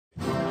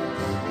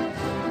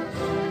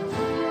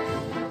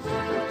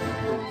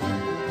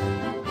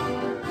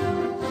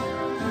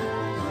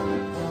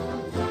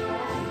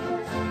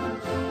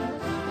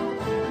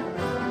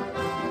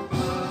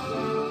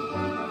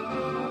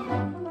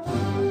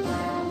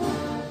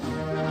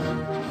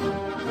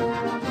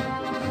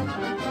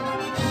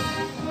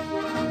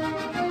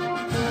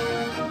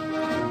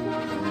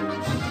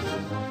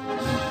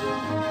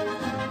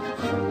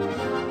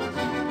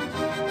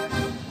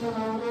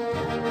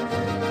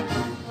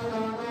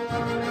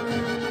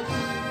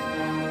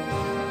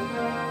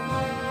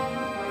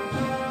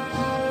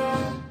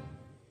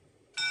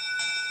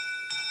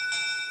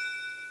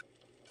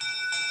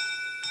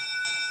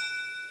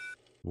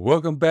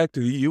Welcome back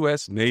to the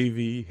U.S.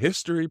 Navy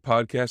History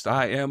Podcast.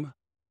 I am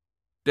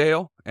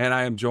Dale, and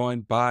I am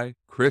joined by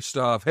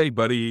Christoph. Hey,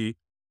 buddy.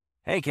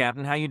 Hey,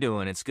 Captain. How you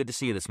doing? It's good to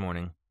see you this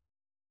morning.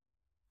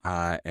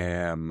 I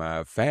am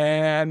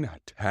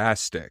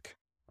fantastic,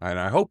 and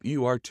I hope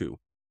you are too.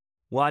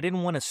 Well, I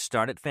didn't want to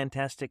start at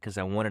Fantastic because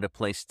I wanted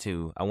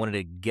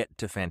to get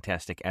to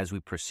Fantastic as we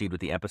proceed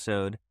with the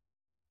episode.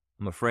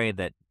 I'm afraid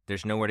that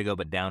there's nowhere to go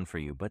but down for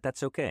you, but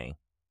that's okay.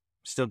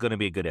 Still going to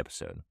be a good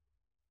episode.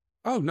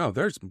 Oh, no,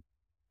 there's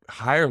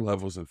higher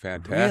levels than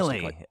fantastic,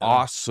 Really? like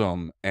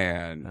awesome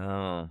and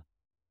Oh,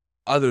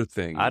 other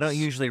things. I don't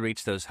usually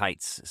reach those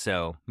heights,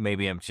 so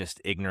maybe I'm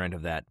just ignorant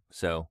of that.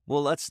 So,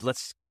 well,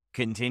 let's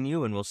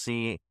continue and we'll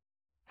see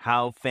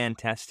how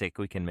fantastic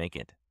we can make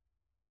it.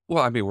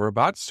 Well, I mean, we're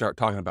about to start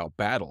talking about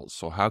battles,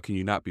 so how can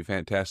you not be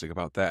fantastic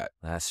about that?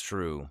 That's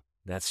true.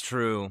 That's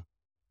true.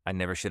 I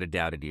never should have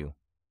doubted you.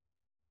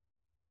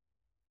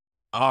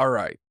 All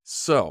right,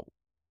 so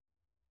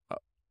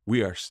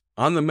we are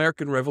on the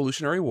American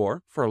Revolutionary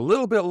War for a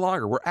little bit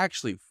longer. We're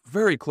actually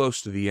very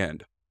close to the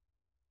end.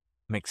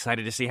 I'm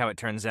excited to see how it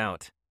turns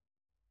out.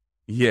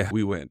 Yeah,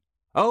 we win.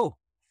 Oh,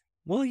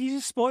 well, you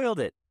just spoiled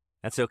it.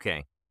 That's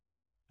okay.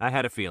 I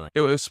had a feeling.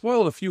 It was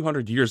spoiled a few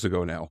hundred years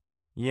ago now.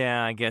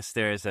 Yeah, I guess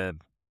there's a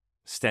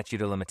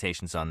statute of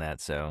limitations on that,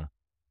 so.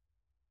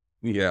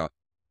 Yeah.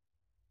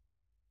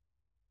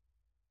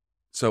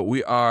 So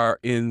we are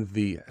in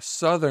the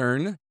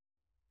southern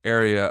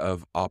area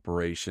of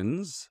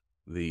operations,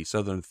 the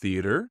Southern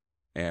Theater,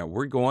 and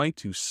we're going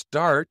to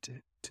start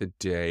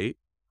today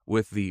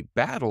with the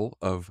Battle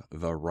of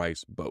the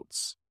Rice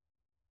Boats.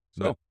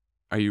 So,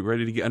 are you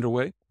ready to get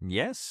underway?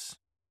 Yes.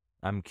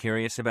 I'm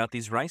curious about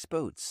these rice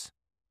boats.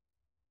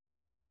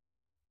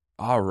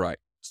 All right.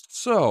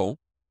 So,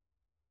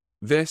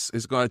 this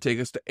is going to take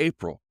us to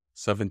April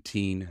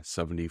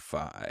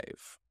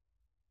 1775.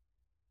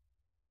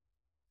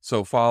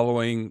 So,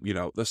 following,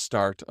 the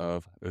start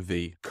of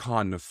the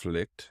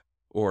conflict,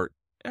 or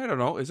I don't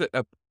know, is it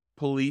a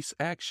police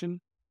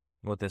action?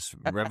 What, this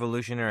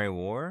Revolutionary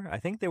War? I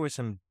think there were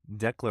some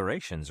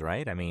declarations,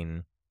 right? I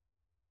mean.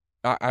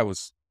 I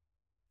was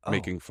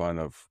making fun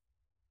of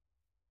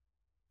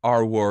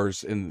our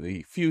wars in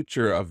the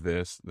future of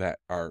this that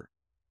are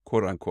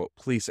quote unquote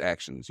police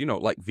actions,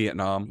 like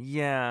Vietnam.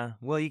 Yeah,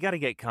 well, you got to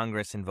get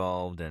Congress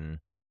involved, and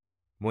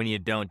when you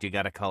don't, you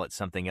got to call it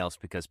something else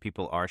because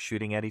people are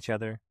shooting at each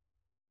other.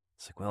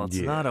 It's like, well, it's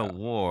not a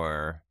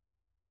war.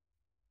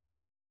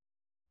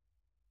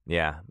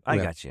 Yeah, I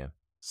got you.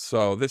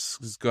 So this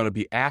is going to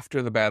be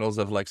after the battles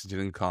of Lexington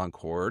and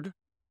Concord.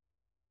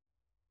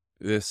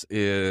 This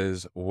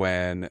is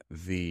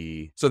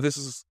this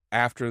is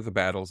after the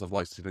battles of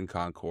Lexington and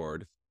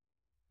Concord.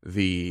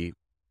 The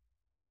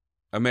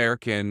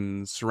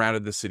Americans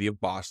surrounded the city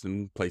of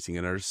Boston, placing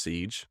it under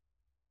siege,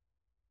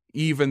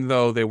 even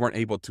though they weren't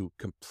able to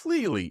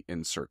completely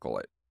encircle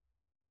it.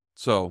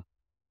 So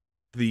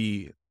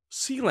the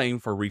sea lane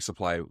for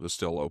resupply was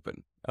still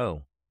open.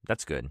 Oh,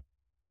 that's good.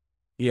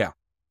 Yeah.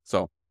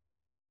 So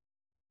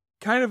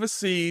kind of a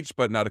siege,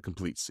 but not a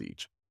complete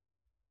siege.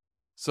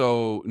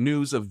 So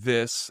news of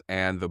this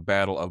and the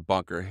Battle of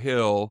Bunker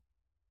Hill,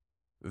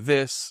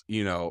 this,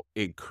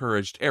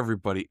 encouraged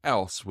everybody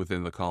else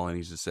within the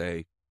colonies to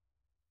say,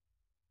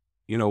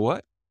 you know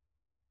what?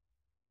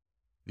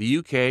 The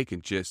UK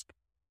can just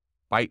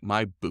bite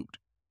my boot.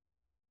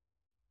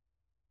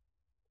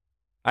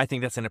 I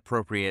think that's an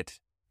appropriate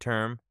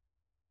term.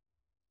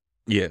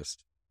 Yes.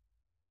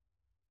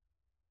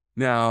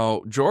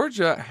 Now,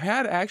 Georgia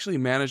had actually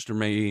managed to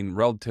remain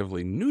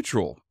relatively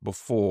neutral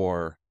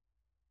before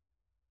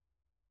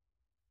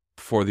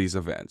these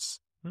events.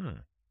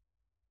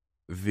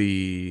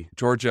 The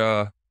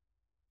Georgia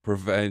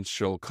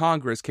Provincial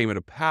Congress came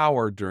into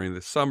power during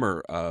the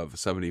summer of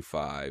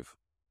 75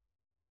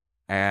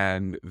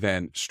 and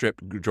then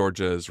stripped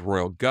Georgia's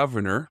royal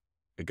governor,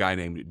 a guy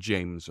named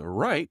James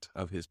Wright,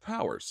 of his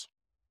powers.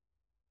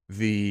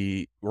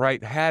 The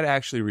Wright had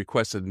actually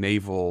requested a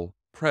naval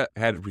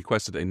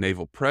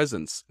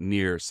presence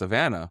near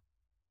Savannah,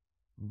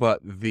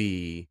 but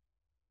the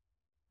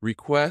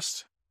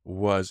request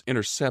was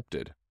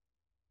intercepted,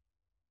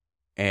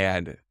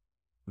 and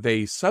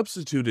they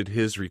substituted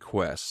his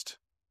request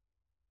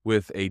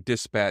with a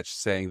dispatch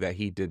saying that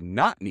he did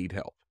not need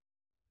help.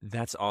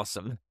 That's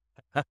awesome.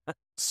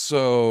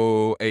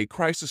 So a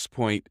crisis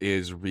point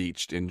is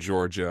reached in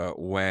Georgia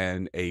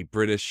when a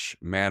British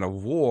man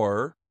of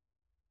war,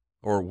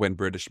 or when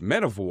British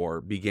men of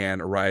war began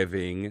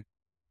arriving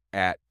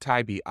at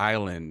Tybee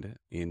Island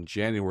in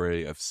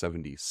January of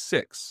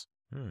 76.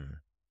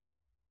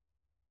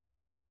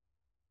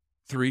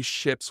 3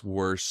 ships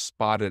were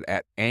spotted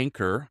at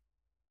anchor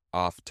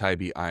off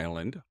Tybee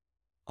Island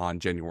on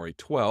January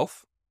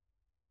 12th.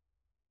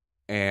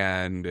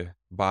 And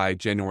by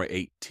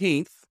January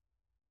 18th,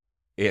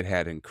 it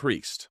had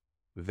increased.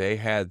 They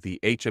had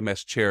the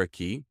HMS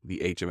Cherokee, the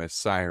HMS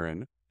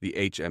Siren, the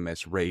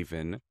HMS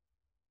Raven,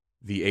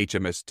 the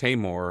HMS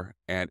Tamor,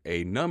 and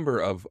a number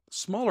of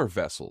smaller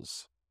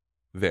vessels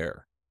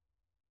there.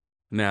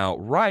 Now,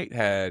 Wright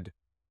had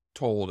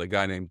told a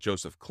guy named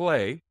Joseph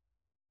Clay,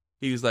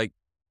 he was like,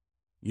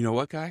 you know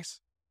what, guys?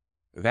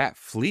 That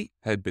fleet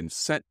had been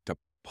sent to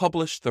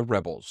publish the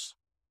rebels.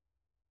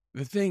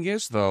 The thing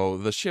is, though,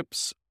 the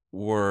ships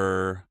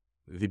were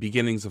the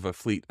beginnings of a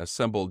fleet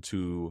assembled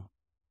to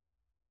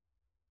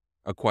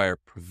acquire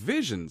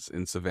provisions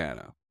in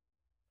Savannah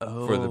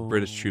for the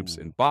British troops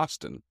in Oh,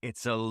 Boston.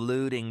 it's a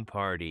looting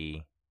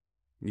party.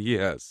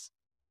 Yes.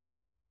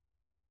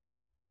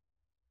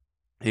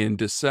 In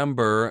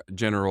December,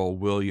 General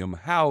William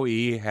Howe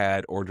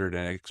had ordered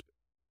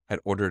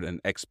an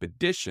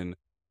expedition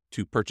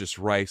to purchase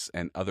rice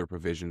and other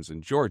provisions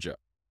in Georgia.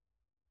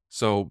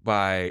 So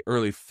by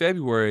early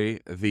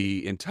February,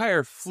 the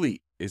entire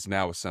fleet is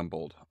now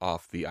assembled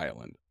off the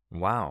island.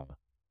 Wow.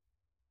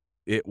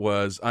 It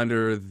was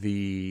under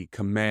the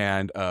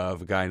command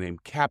of a guy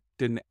named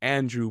Captain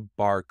Andrew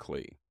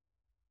Barclay.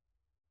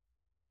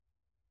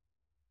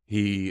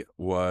 He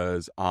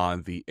was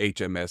on the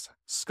HMS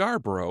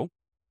Scarborough.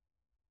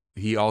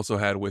 He also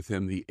had with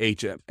him the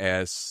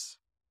HMS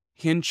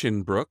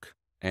Hinchinbrook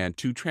and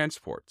 2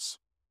 transports.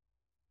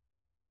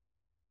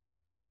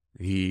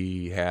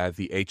 He had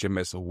the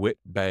HMS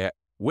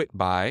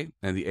Whitby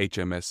and the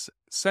HMS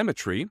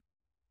Cemetery,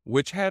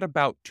 which had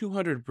about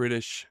 200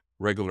 British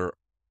regular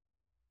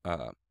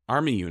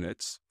Army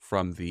units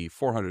from the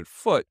 400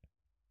 Foot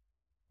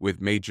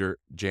with Major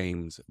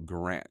James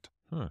Grant.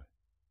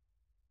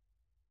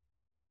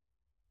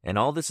 And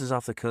all this is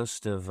off the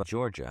coast of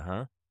Georgia,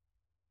 huh?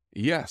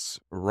 Yes,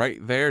 right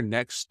there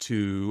next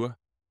to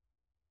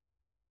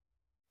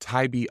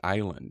Tybee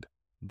Island.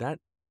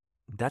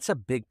 That's a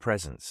big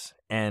presence.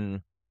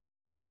 And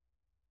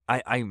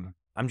I'm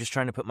just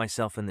trying to put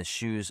myself in the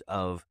shoes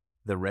of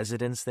the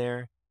residents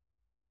there.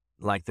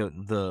 Like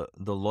the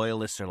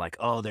loyalists are like,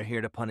 oh, they're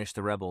here to punish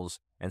the rebels,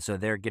 and so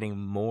they're getting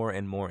more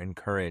and more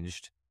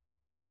encouraged.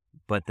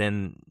 But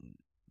then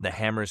the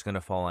hammer's going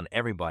to fall on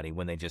everybody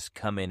when they just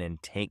come in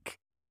and take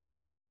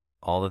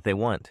all that they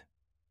want.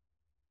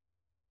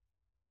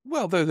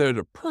 Well, they're there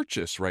to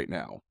purchase right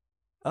now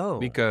Oh,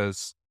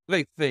 because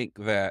they think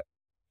that,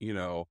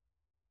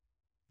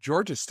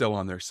 Georgia's still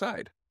on their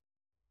side.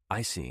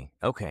 I see.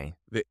 Okay.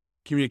 The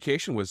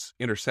communication was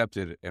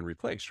intercepted and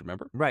replaced,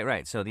 remember?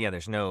 Right. So yeah,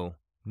 there's no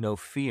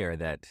fear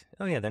that,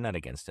 oh yeah, they're not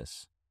against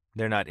us.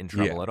 They're not in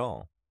trouble at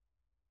all.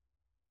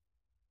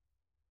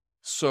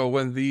 So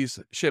when these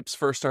ships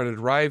first started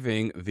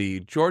arriving, the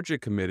Georgia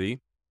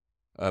Committee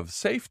of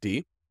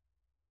Safety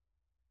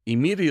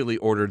immediately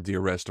ordered the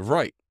arrest of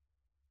Wright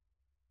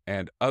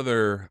and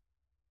other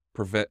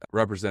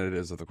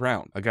representatives of the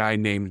Crown. A guy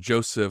named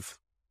Joseph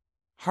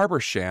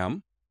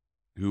Harbersham,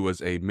 who was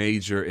a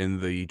major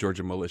in the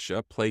Georgia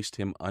militia, placed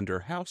him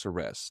under house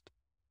arrest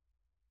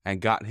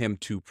and got him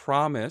to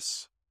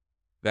promise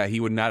that he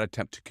would not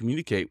attempt to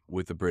communicate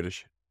with the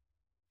British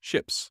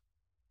ships.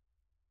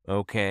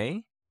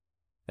 Okay.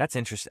 That's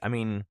interesting. I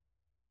mean,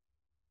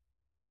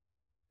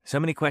 so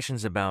many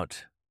questions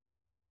about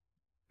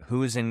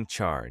who is in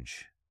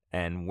charge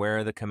and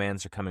where the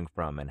commands are coming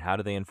from and how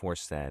do they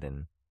enforce that.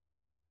 And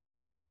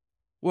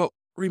Well,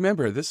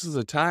 remember, this is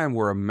a time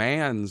where a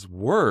man's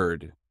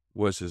word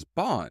was his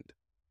bond.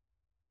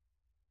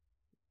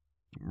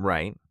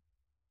 right.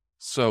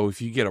 So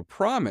if you get a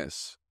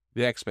promise,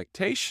 the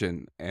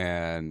expectation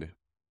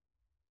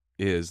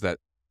is that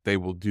they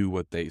will do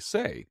what they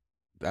say.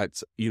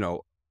 That's,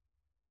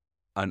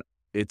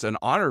 it's an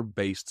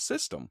honor-based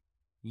system.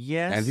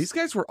 Yes. And these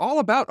guys were all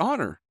about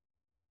honor.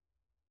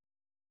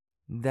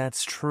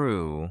 That's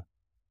true.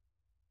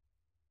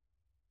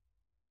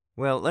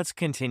 Well, let's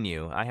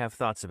continue. I have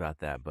thoughts about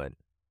that, but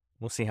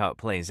we'll see how it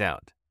plays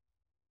out.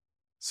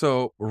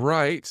 So,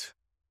 Wright,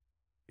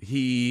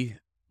 he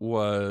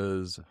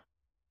was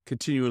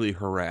continually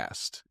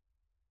harassed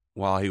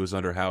while he was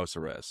under house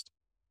arrest.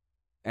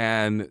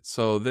 And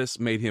so this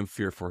made him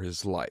fear for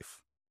his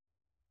life.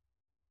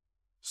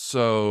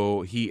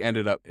 So he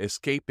ended up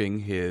escaping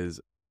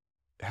his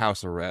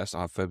house arrest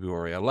on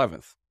February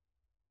 11th.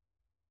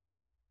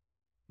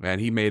 And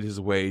he made his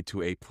way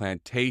to a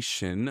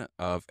plantation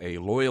of a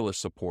loyalist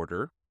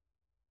supporter,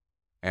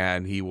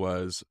 and he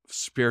was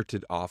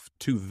spirited off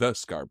to the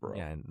Scarborough.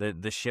 Yeah,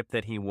 the ship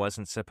that he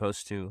wasn't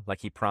supposed to, like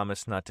he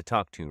promised not to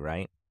talk to,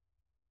 right?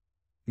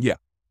 Yeah.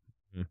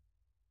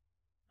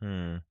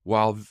 Hmm.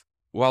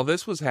 While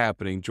this was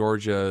happening,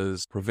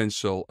 Georgia's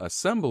provincial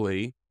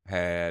assembly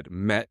had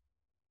met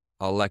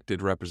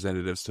elected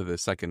representatives to the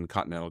Second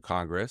Continental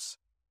Congress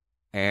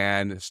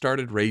and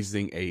started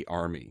raising an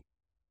army.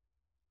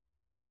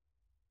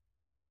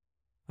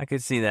 I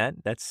could see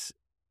that. That's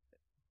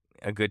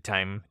a good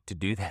time to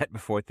do that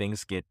before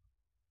things get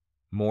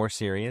more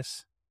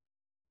serious.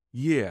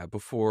 Yeah,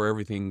 before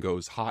everything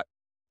goes hot.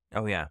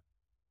 Oh, yeah.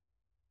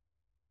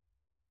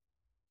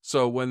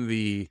 So when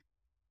the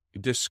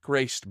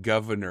disgraced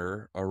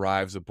governor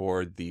arrives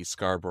aboard the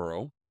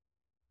Scarborough,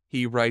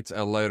 he writes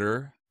a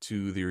letter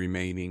to the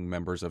remaining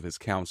members of his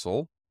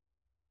council,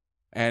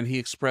 and he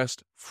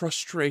expressed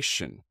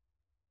frustration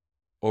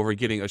over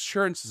getting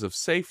assurances of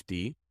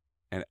safety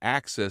and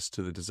access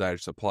to the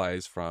desired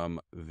supplies from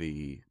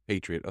the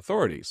Patriot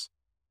authorities.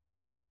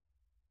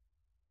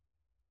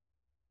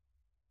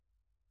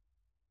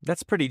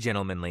 That's pretty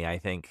gentlemanly, I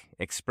think,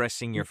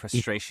 expressing your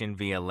frustration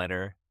via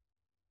letter.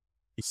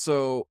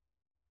 So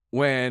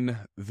when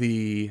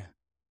the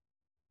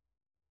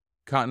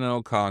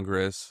Continental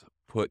Congress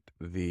put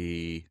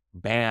the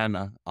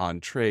ban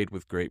on trade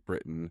with Great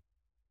Britain,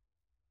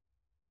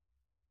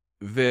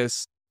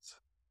 this,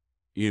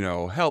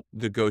 helped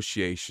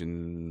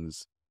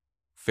negotiations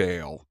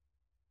fail.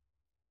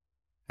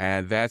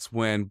 And that's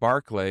when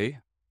Barclay,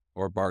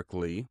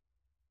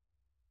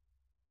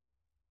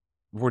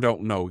 we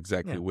don't know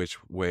exactly Yeah. which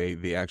way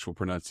the actual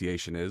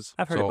pronunciation is.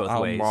 I've heard it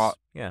both ways.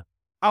 Yeah.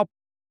 I'll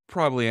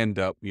probably end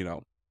up,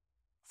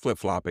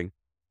 flip-flopping.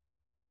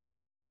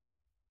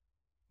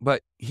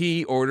 But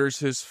he orders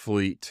his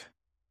fleet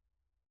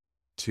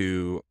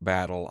to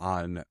battle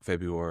on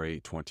February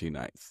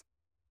 29th.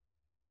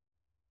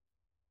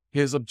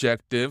 His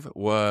objective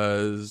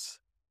was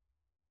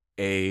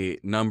a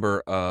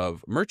number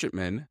of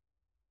merchantmen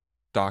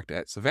docked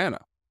at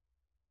Savannah.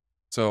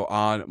 So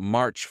on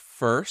March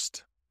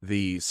 1st,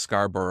 the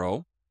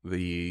Scarborough,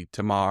 the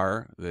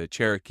Tamar, the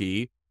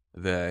Cherokee,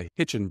 the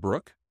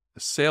Hinchinbrook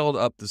sailed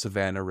up the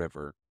Savannah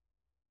River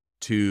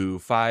to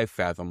 5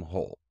 Fathom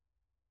Hole.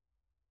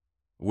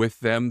 With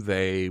them,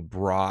 they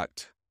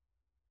brought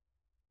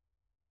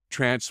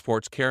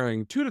transports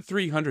carrying 200 to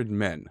 300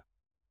 men.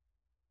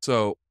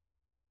 So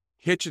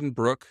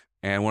Hinchinbrook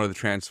and one of the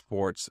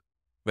transports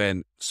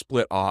then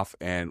split off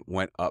and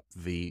went up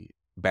the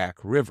back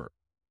river.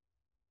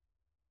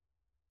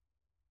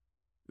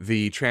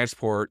 The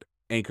transport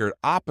anchored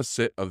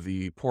opposite of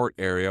the port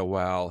area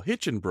while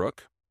Hinchinbrook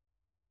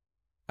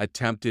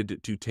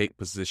attempted to take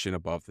position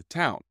above the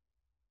town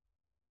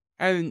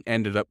and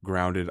ended up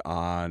grounded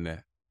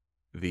on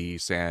the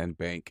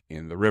sandbank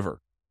in the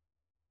river.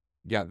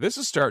 Yeah, this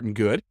is starting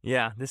good.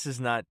 Yeah, this is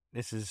not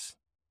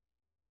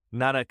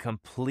a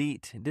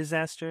complete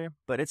disaster,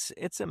 but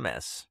it's a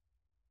mess.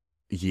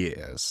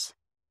 Yes.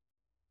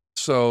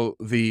 So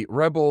the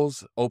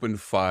rebels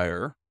opened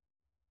fire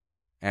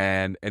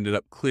and ended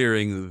up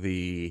clearing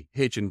the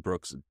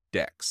Hinchinbrook's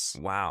decks.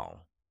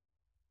 Wow.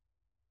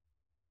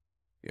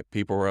 Yeah,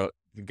 the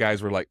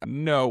guys were like,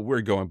 no,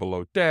 we're going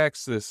below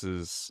decks.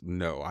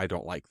 No, I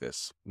don't like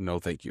this. No,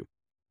 thank you.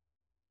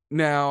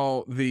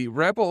 Now, the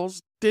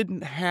rebels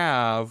didn't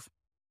have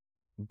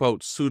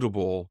boats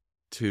suitable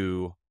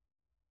to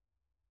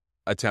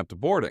attempt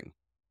boarding.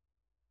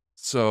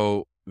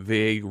 So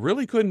they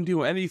really couldn't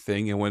do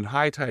anything. And when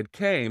high tide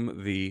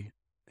came, the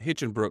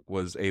Hinchinbrook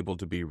was able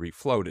to be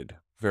refloated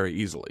very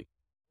easily.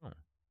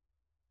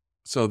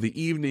 So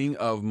the evening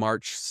of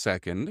March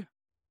 2nd,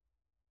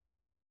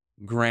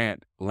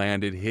 Grant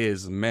landed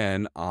his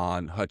men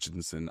on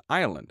Hutchinson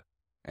Island,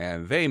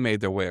 and they made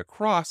their way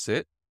across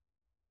it.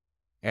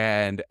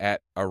 And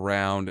at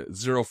around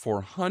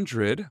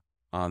 0400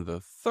 on the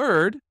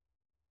 3rd,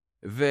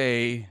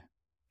 they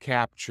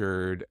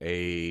captured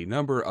a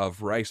number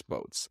of rice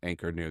boats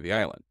anchored near the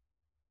island.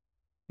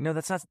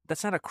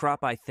 That's not a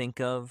crop I think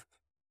of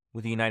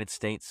with the United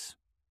States,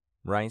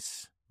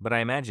 rice, but I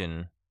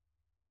imagine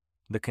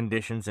the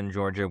conditions in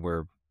Georgia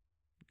were,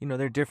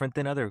 they're different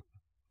than other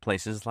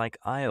places like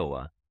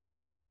Iowa.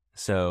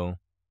 So,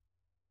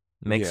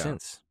 makes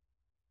sense.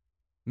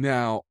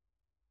 Now,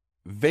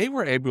 they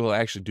were able to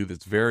actually do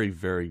this very,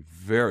 very,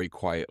 very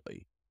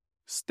quietly.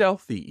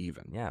 Stealthy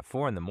even. Yeah,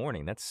 4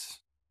 a.m.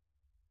 That's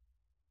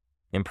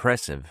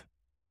impressive.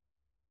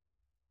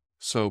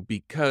 So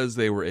because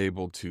they were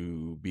able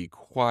to be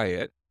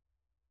quiet,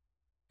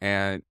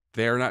 and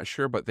they're not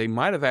sure, but they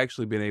might have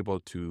actually been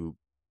able to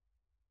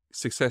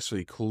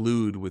successfully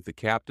collude with the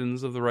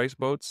captains of the rice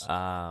boats.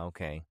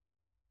 Okay.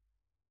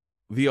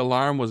 The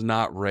alarm was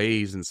not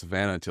raised in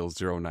Savannah until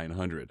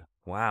 0900.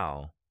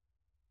 Wow.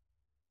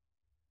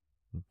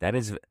 That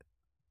is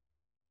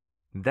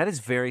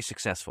very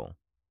successful,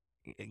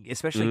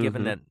 especially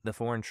given that the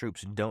foreign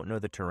troops don't know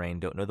the terrain,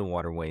 don't know the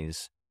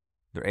waterways.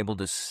 They're able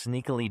to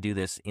sneakily do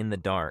this in the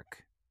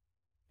dark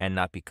and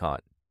not be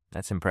caught.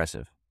 That's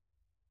impressive.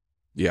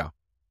 Yeah.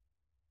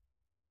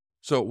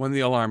 So when the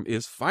alarm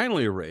is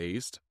finally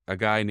raised, a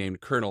guy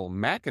named Colonel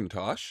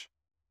McIntosh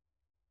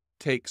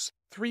takes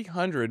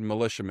 300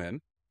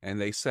 militiamen,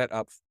 and they set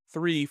up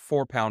 3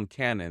 4-pound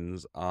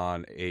cannons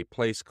on a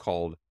place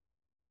called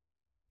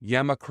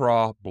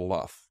Yamacraw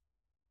Bluff.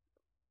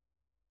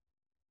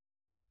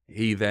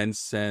 He then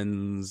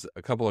sends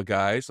a couple of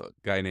guys, a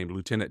guy named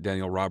Lieutenant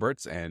Daniel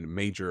Roberts and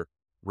Major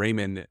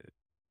Raymond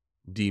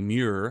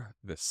Demure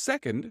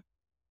II,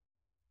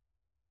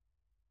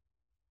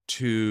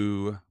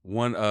 to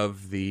one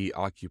of the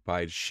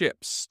occupied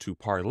ships to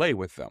parley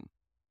with them.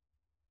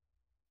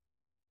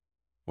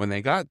 When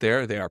they got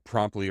there, they are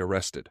promptly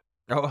arrested.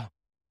 Oh.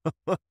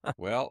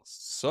 Well,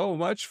 so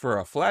much for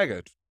a flag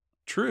of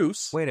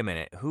truce. Wait a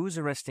minute. Who's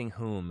arresting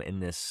whom in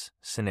this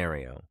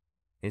scenario?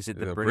 Is it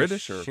the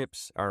British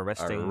ships are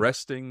arresting?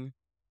 Arresting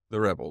the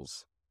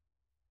rebels.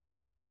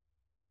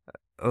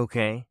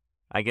 Okay.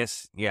 I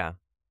guess, yeah.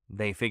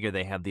 they figure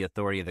they have the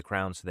authority of the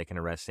crown so they can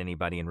arrest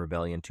anybody in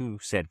rebellion to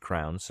said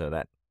crown, so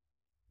that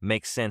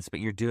makes sense. But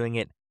you're doing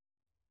it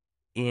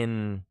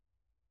in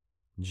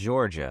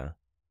Georgia,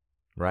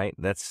 right?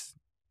 They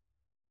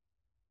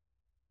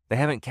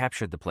haven't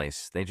captured the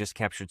place. They just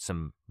captured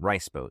some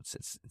rice boats,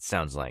 it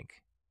sounds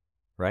like,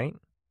 right?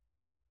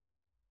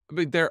 I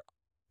mean,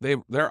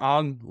 they're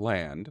on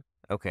land.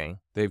 Okay,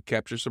 They've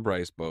captured some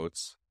rice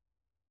boats.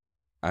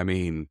 I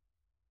mean,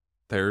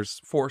 there's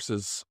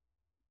forces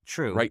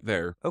true. right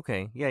there.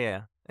 Okay,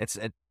 yeah.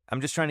 I'm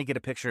just trying to get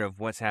a picture of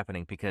what's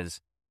happening because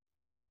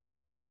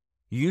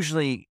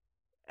usually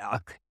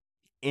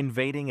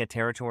invading a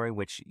territory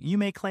which you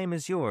may claim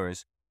is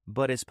yours,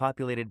 but is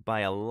populated by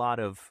a lot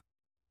of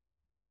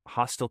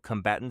hostile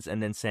combatants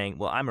and then saying,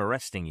 well, I'm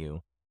arresting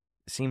you,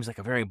 seems like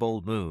a very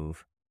bold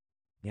move.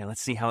 Yeah,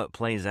 let's see how it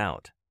plays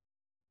out.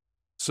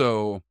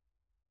 So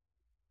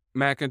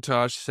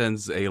McIntosh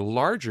sends a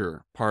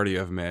larger party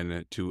of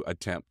men to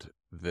attempt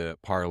the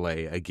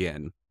parley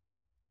again.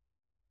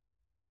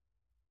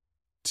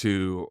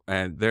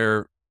 And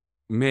their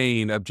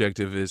main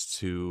objective is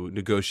to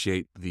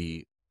negotiate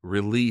the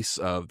release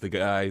of the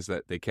guys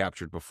that they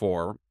captured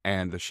before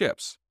and the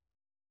ships.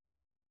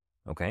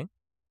 Okay.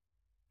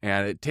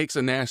 And it takes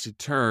a nasty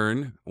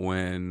turn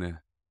when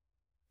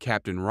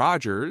Captain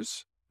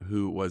Rogers,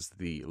 who was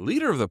the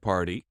leader of the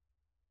party,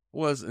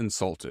 was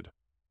insulted.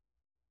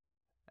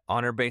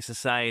 Honor-based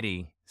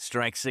society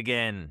strikes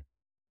again.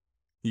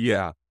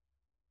 Yeah.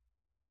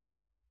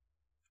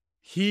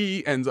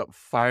 He ends up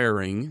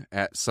firing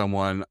at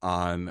someone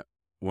on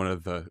one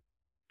of the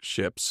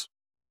ships.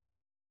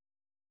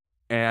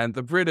 And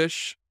the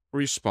British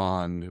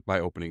respond by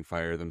opening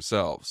fire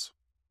themselves,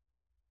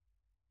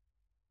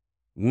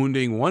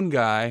 wounding one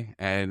guy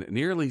and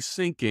nearly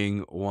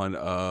sinking one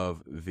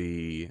of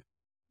the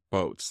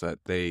boats that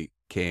they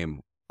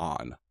came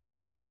on.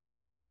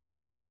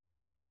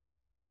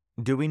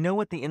 Do we know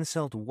what the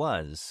insult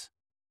was?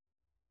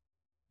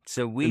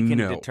 So we can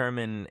No.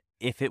 determine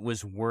if it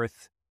was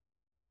worth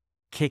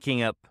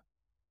kicking up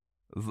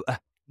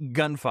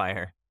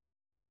gunfire.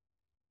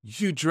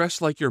 You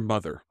dress like your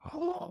mother.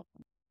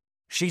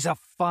 She's a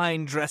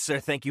fine dresser,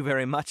 thank you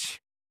very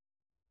much.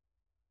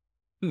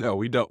 No,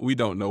 we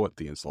don't know what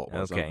the insult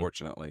was, Okay.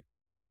 unfortunately.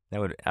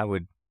 I'll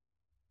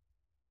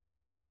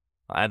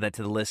add that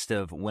to the list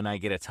of when I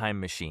get a time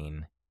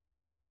machine.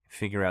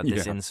 Figure out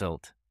this Yeah.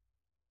 insult.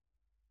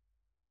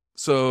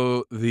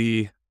 So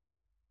the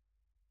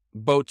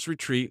boats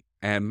retreat,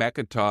 and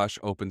McIntosh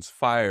opens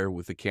fire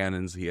with the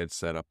cannons he had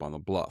set up on the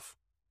bluff.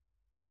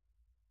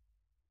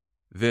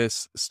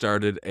 This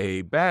started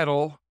a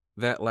battle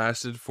that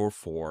lasted for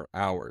 4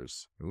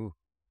 hours. Ooh.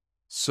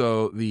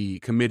 So the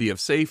Committee of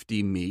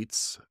Safety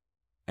meets,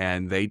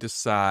 and they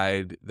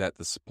decide that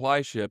the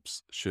supply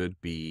ships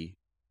should be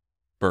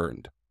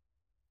burned.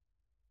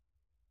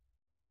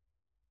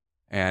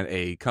 And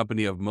a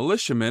company of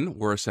militiamen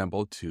were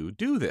assembled to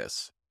do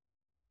this.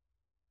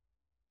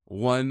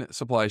 One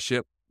supply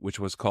ship, which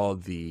was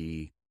called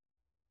the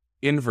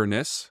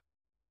Inverness,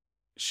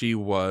 she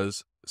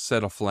was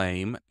set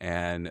aflame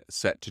and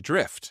set to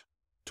drift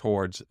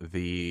towards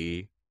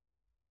the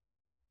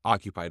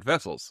occupied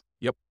vessels.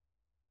 Yep.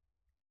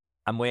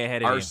 I'm way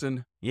ahead of you.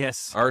 Arson.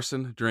 Yes.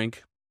 Arson,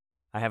 drink.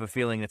 I have a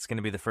feeling it's going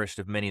to be the first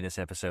of many this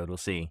episode. We'll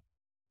see.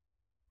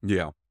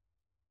 Yeah.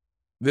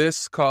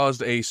 This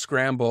caused a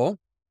scramble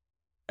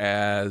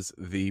as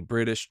the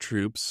British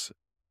troops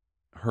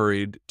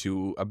hurried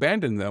to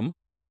abandon them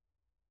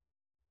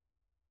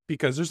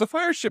because there's a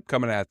fire ship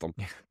coming at them.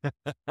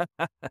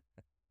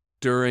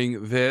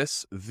 During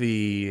this,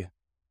 the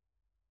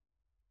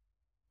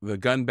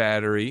gun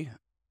battery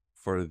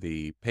for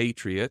the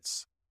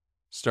Patriots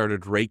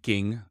started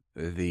raking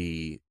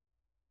the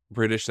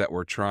British that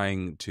were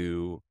trying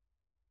to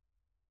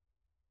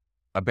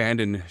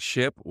abandon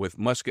ship with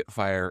musket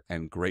fire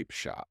and grape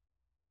shot.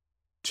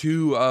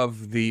 2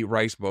 of the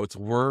rice boats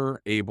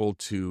were able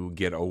to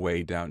get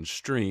away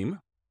downstream,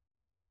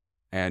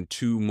 and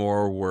 2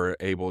 more were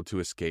able to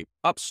escape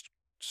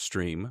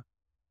upstream.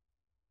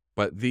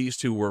 But these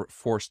 2 were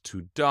forced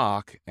to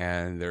dock,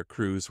 and their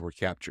crews were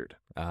captured.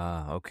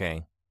 Ah,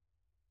 okay.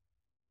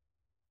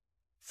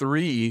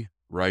 3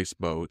 rice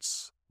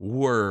boats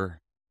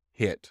were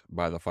hit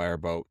by the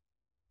fireboat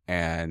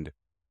and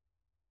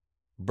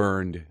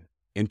burned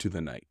into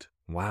the night.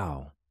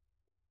 Wow.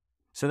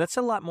 So that's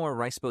a lot more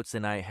rice boats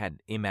than I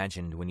had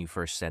imagined when you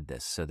first said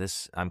this. So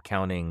this, I'm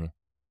counting,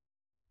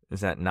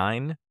 is that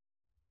 9?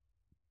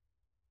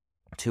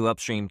 2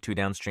 upstream, 2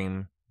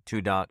 downstream,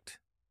 2 docked,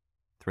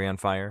 3 on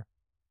fire?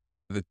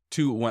 The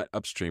 2 went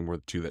upstream were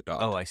the 2 that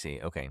docked. Oh, I see.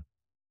 Okay.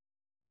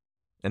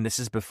 And this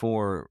is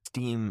before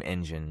steam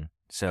engine,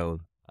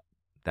 so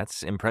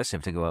that's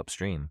impressive to go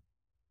upstream.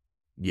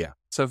 Yeah,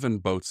 7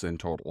 boats in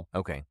total.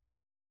 Okay.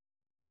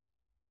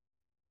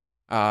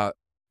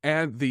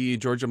 And the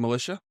Georgia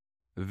militia,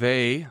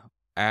 they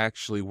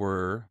actually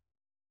were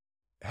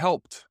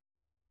helped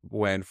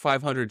when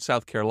 500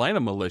 South Carolina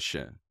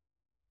militia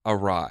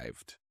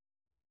arrived,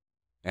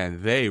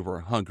 and they were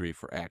hungry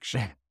for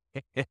action.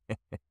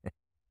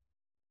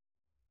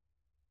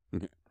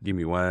 Give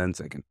me 1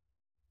 second.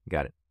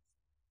 Got it.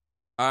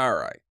 All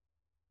right.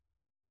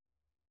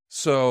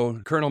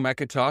 So Colonel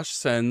McIntosh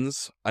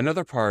sends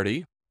another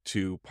party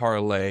to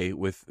parley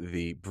with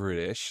the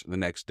British the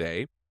next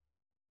day,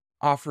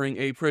 offering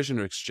a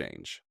prisoner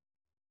exchange.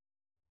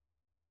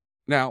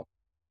 Now,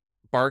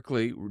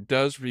 Barclay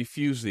does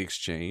refuse the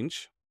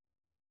exchange,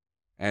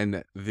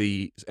 and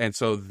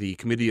so the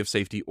Committee of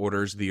Safety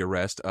orders the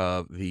arrest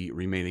of the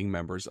remaining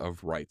members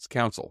of Wright's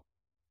council.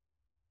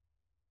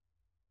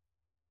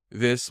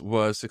 This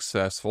was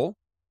successful,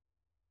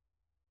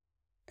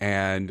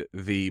 and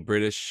the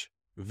British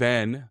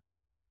then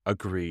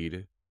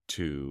agreed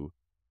to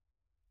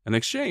an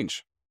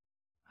exchange.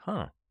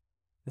 Huh.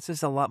 This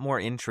is a lot more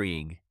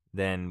intrigue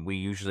than we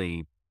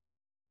usually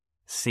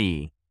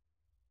see.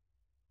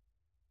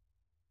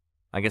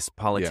 I guess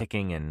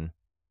politicking and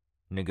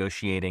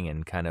negotiating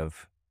and kind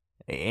of...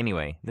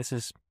 Anyway, this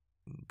is...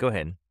 Go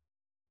ahead.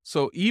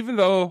 So even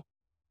though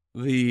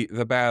the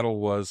battle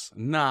was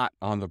not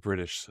on the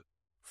British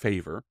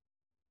favor,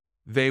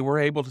 they were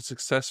able to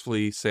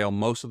successfully sail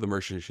most of the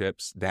merchant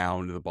ships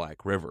down to the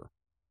Black River.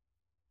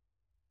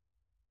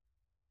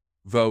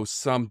 Though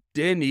some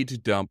did need to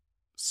dump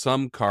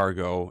some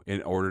cargo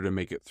in order to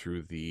make it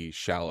through the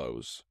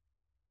shallows.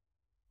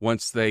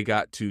 Once they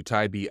got to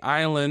Tybee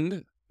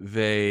Island,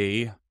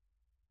 they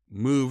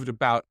moved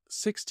about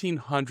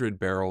 1,600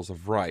 barrels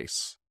of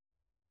rice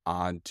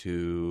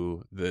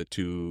onto the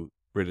 2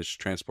 British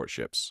transport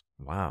ships.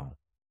 Wow.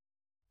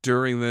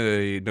 During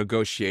the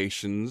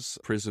negotiations,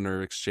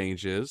 prisoner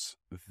exchanges,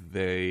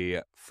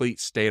 the fleet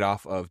stayed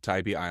off of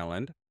Tybee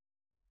Island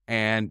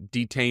and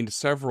detained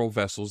several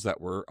vessels that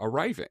were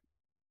arriving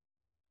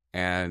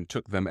and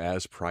took them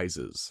as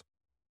prizes.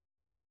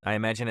 I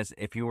imagine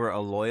if you were a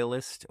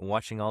loyalist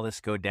watching all this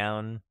go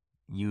down,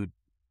 you'd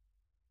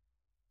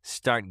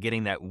start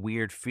getting that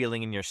weird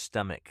feeling in your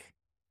stomach.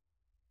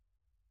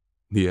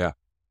 Yeah.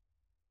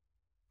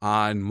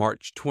 On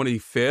March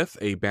 25th,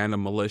 a band of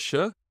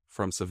militia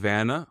from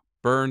Savannah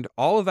burned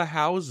all of the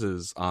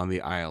houses on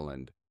the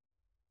island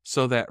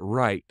so that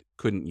Wright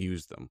couldn't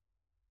use them.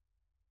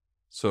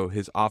 So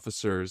his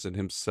officers and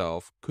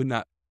himself could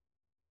not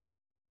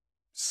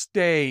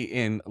stay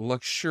in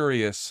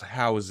luxurious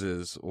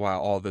houses while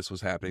all this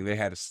was happening. They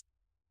had to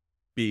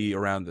be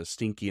around the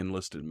stinky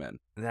enlisted men.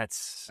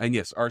 That's And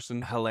yes,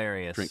 arson,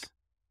 hilarious. drink.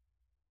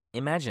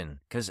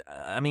 Imagine, because,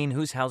 I mean,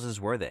 whose houses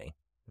were they,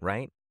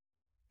 right?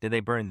 Did they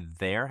burn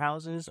their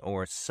houses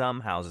or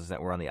some houses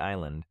that were on the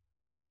island?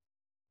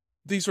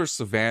 These were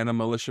Savannah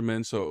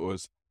militiamen, so it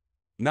was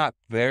not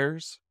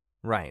theirs,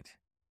 Right.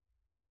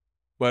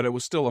 but it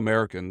was still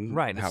American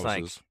Right. It's houses.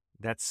 like,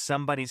 that's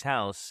somebody's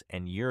house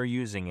and you're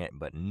using it,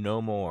 but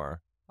no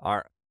more.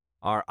 Our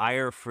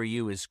ire for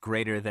you is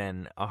greater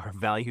than our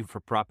value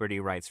for property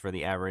rights for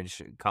the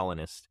average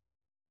colonist.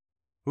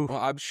 Oof. Well,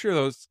 I'm sure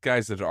those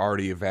guys had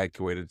already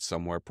evacuated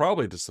somewhere,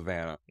 probably to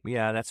Savannah.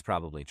 Yeah, that's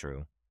probably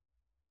true.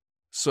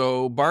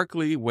 So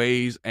Barclay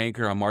weighs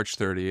anchor on March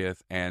 30th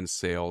and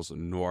sails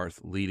north,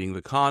 leading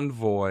the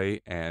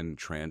convoy and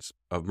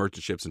of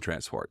merchant ships and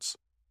transports.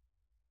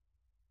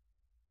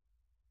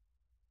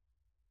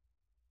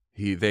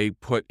 They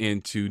put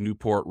into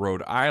Newport,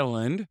 Rhode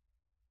Island,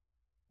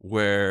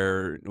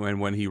 where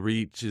when he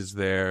reaches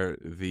there,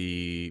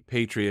 the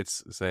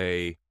Patriots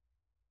say,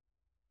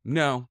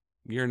 "No,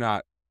 you're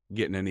not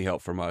getting any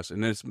help from us."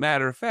 And as a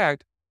matter of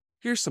fact,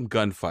 here's some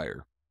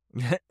gunfire.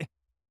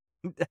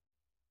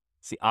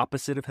 It's the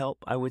opposite of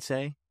help, I would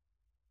say.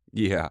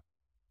 Yeah.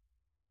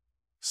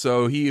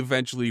 So he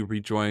eventually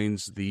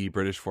rejoins the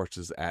British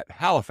forces at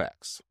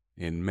Halifax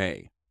in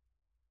May.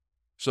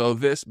 So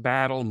this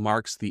battle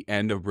marks the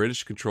end of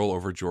British control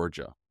over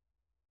Georgia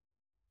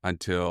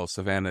until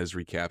Savannah is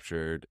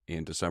recaptured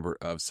in December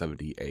of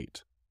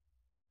 78.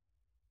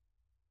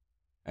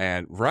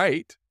 And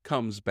Wright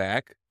comes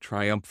back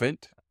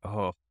triumphant.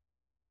 Oh,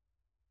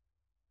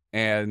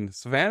 And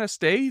Savannah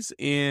stays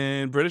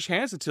in British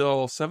hands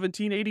until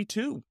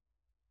 1782.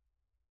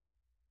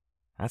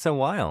 that's a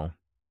while.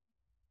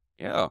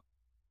 Yeah.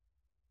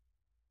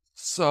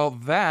 So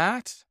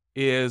that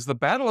is the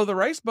Battle of the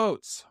Rice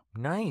Boats.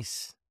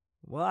 Nice.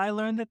 Well, I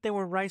learned that there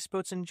were rice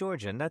boats in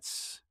Georgia, and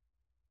that's...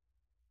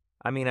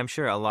 I mean, I'm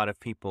sure a lot of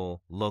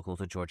people local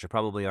to Georgia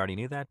probably already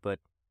knew that, but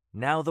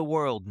now the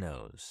world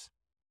knows.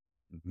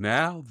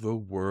 Now the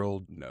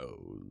world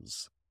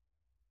knows.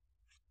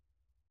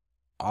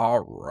 All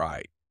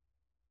right.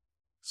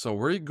 So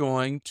we're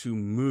going to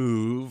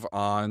move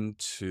on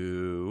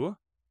to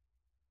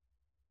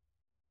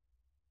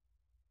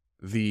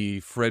the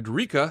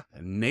Frederica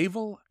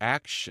naval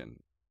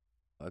action.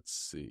 Let's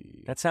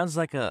see. That sounds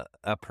like a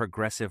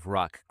progressive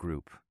rock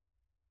group.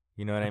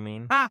 You know what I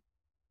mean?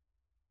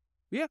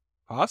 Yeah,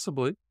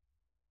 possibly.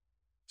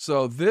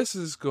 So this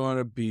is going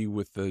to be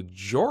with the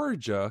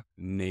Georgia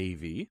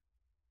Navy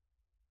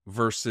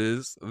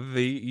versus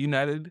the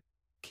United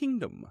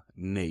Kingdom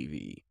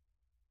Navy.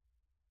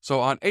 So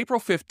on April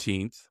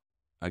 15th,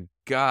 a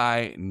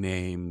guy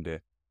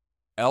named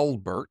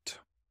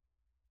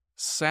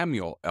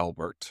Samuel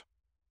Elbert,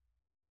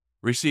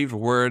 received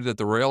word that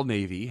the Royal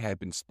Navy had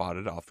been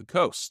spotted off the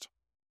coast.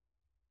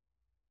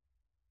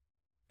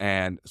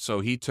 And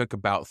so he took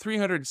about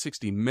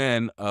 360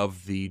 men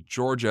of the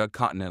Georgia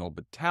Continental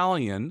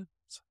Battalion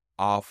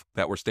off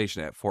that were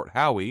stationed at Fort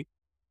Howey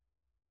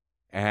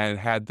and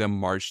had them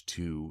march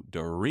to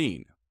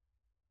Doreen.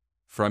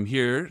 From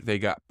here, they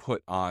got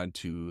put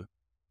onto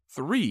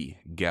 3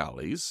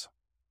 galleys,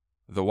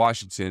 the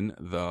Washington,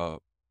 the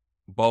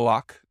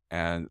Bullock,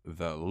 and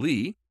the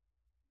Lee,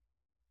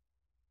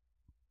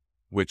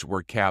 which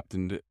were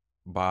captained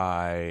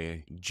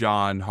by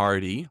John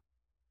Hardy,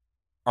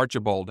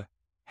 Archibald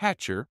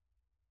Hatcher,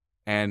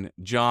 and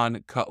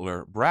John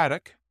Cutler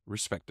Braddock,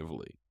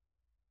 respectively.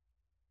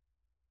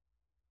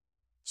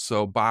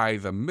 So by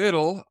the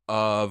middle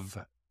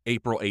of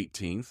April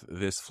 18th,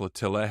 this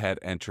flotilla had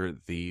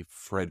entered the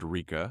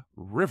Frederica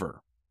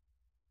River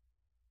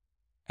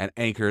and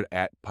anchored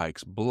at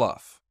Pike's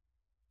Bluff,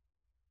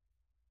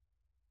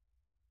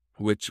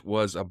 which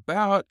was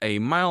about a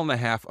mile and a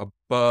half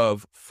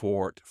above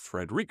Fort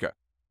Frederica.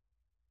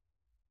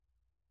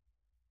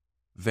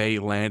 They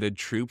landed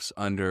troops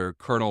under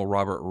Colonel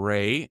Robert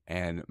Ray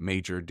and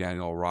Major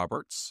Daniel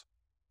Roberts,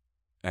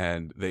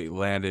 and they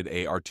landed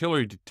an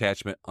artillery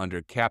detachment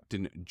under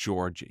Captain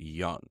George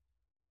Young.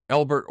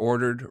 Elbert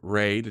ordered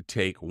Ray to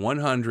take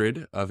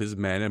 100 of his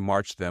men and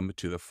march them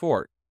to the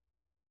fort,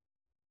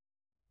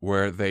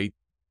 where they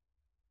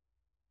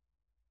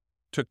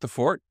took the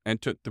fort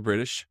and took the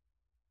British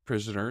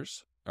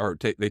prisoners, or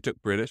they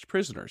took British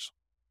prisoners.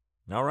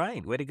 All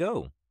right, way to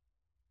go.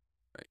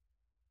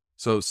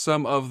 So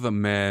some of the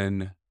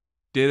men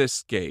did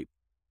escape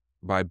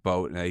by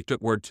boat, and they took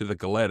word to the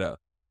Goleta,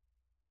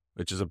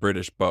 which is a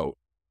British boat,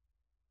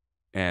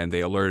 and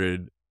they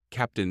alerted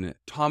Captain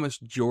Thomas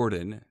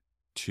Jordan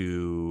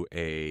to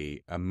an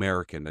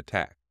American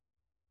attack.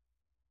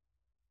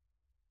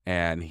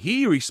 And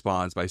he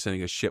responds by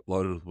sending a ship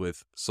loaded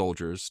with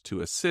soldiers to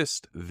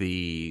assist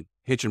the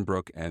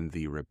Hinchinbrook and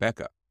the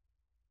Rebecca.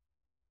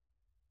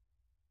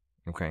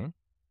 Okay.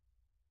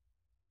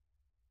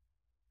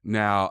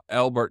 Now,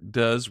 Elbert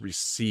does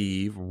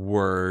receive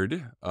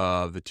word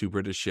of the 2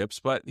 British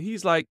ships, but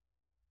he's like,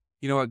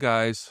 you know what,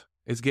 guys?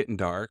 It's getting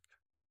dark.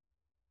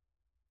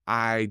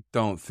 I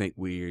don't think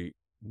we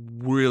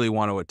really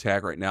want to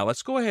attack right now.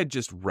 Let's go ahead and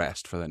just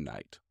rest for the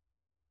night.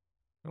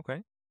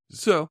 Okay.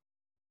 So,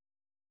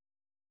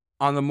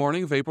 on the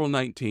morning of April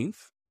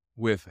 19th,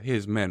 with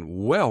his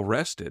men well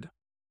rested,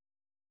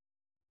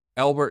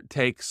 Elbert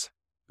takes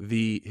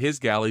his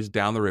galleys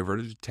down the river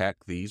to attack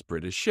these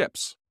British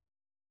ships.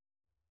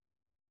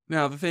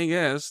 Now, the thing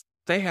is,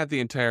 they had the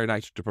entire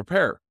night to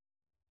prepare.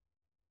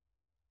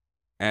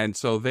 And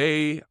so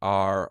they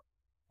are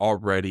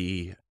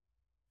already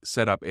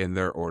set up in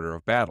their order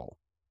of battle.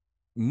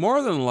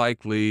 More than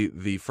likely,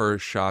 the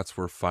first shots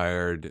were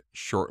fired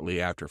shortly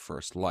after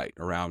first light,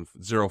 around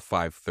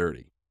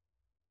 05:30.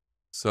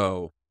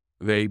 So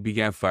they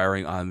began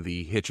firing on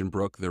the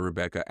Hinchinbrook, the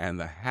Rebecca, and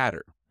the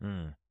Hatter.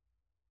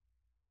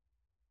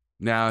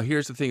 Now,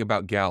 here's the thing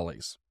about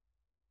galleys.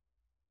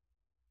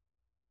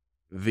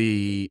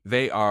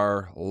 They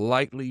are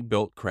lightly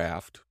built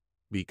craft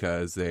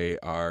because they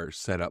are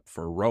set up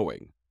for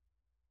rowing.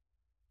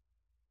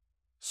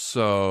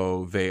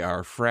 So they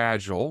are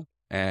fragile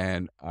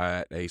and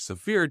at a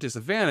severe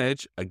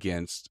disadvantage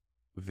against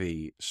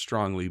the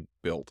strongly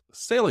built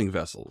sailing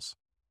vessels.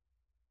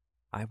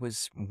 I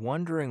was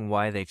wondering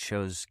why they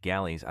chose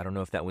galleys. I don't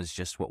know if that was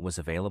just what was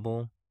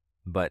available,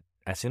 but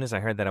as soon as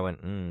I heard that, I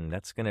went,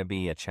 that's going to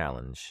be a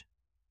challenge.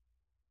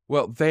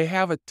 Well, they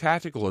have a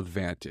tactical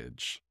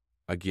advantage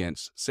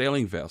against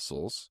sailing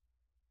vessels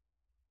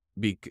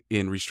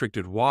in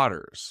restricted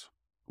waters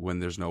when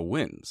there's no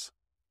winds.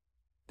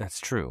 That's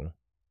true.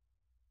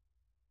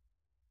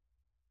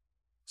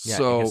 Yeah,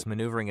 So, I guess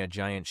maneuvering a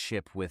giant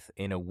ship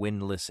in a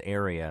windless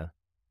area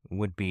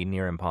would be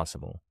near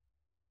impossible.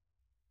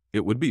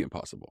 it would be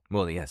impossible.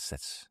 Well, yes,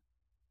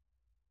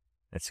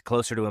 that's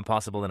closer to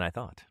impossible than I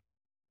thought.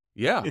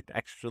 Yeah. It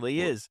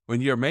actually is.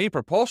 When your main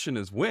propulsion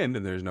is wind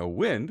and there's no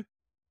wind,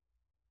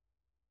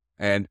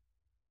 and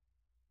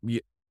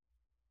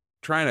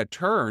trying to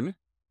turn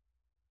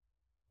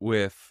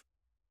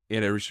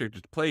in a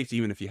restricted place,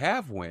 even if you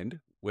have wind,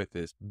 with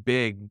this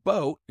big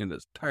boat in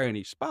this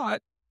tiny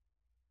spot,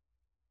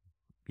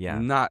 Yeah.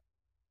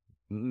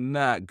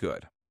 not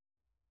good.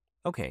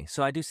 Okay,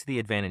 so I do see the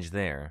advantage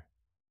there.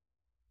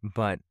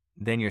 But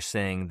then you're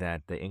saying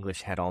that the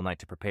English had all night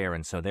to prepare,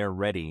 and so they're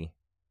ready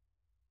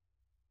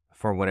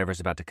for whatever's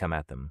about to come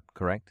at them,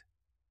 correct?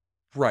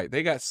 Right.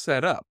 They got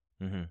set up.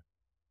 Mm-hmm.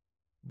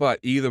 But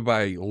either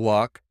by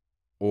luck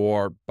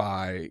or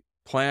by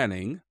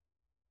planning,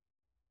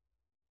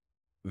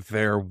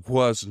 there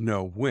was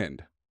no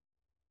wind.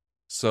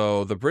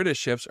 So the British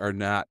ships are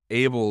not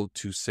able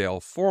to sail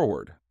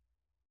forward.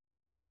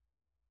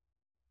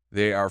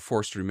 They are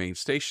forced to remain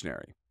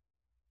stationary.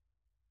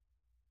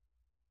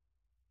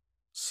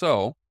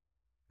 So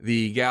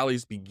the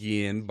galleys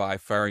begin by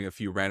firing a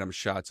few random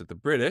shots at the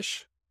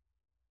British.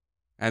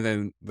 And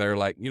then they're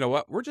like, you know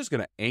what? We're just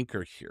going to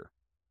anchor here.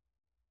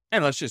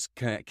 and let's just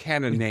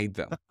cannonade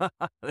them.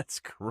 That's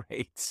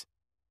great.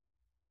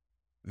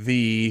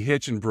 The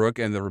Hinchinbrook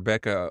and the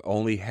Rebecca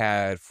only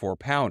had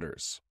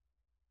 4-pounders.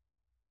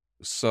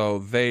 So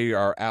they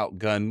are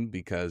outgunned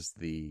because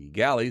the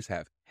galleys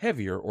have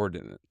heavier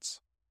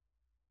ordnance.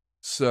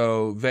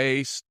 So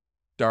they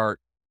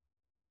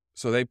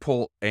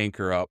pull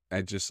anchor up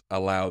and just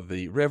allow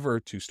the river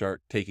to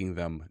start taking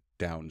them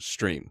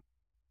downstream,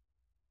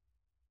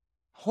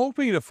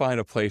 hoping to find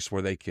a place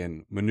where they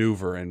can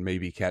maneuver and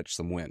maybe catch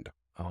some wind.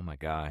 Oh my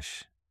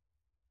gosh.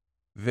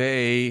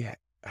 They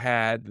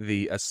had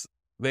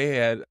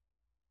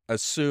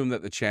assumed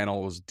that the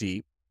channel was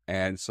deep,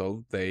 and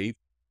so they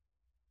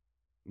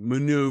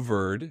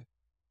maneuvered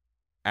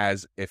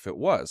as if it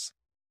was.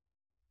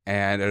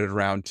 And at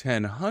around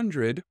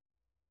 1000,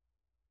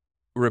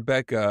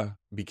 Rebecca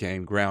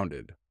became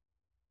grounded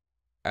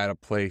at a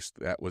place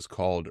that was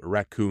called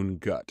Raccoon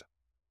Gut.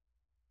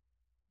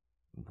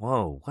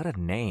 Whoa, what a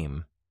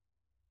name.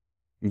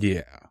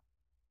 Yeah.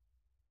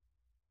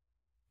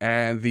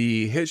 And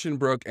the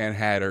Hinchinbrook and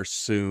Hatter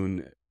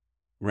soon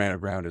ran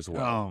aground as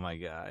well. Oh my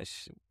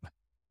gosh.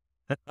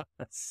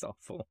 That's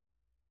awful.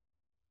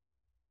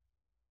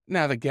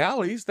 Now, the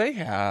galleys, they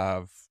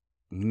have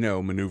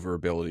no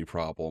maneuverability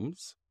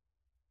problems.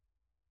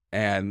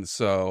 And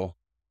so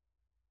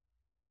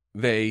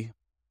they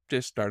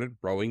just started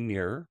rowing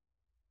nearer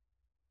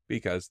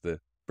because the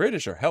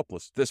British are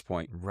helpless at this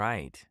point.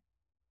 Right.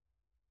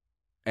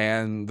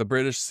 And the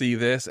British see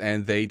this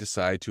and they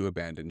decide to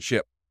abandon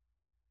ship.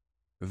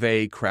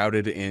 They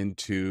crowded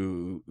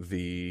into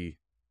the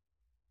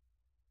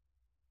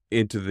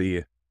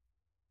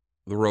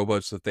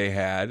rowboats that they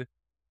had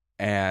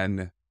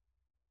and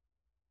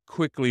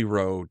quickly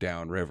row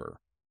downriver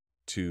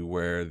to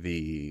where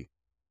the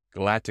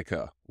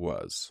Galactica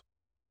was.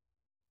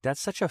 That's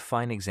such a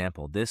fine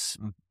example. This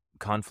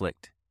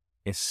conflict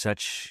is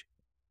such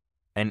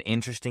an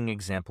interesting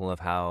example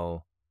of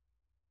how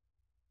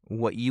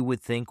what you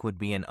would think would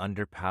be an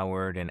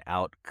underpowered and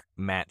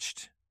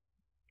outmatched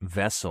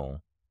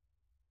vessel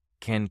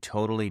can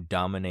totally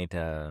dominate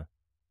a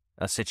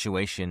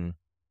situation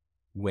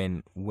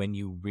when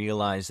you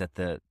realize that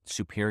the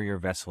superior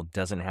vessel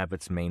doesn't have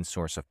its main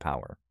source of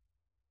power.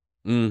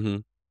 Mm-hmm.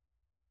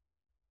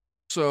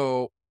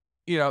 So,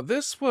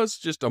 this was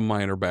just a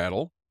minor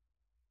battle.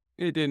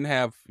 It didn't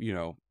have,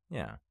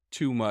 Yeah.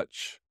 too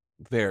much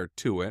there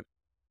to it.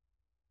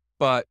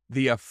 But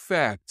the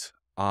effect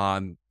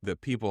on the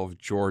people of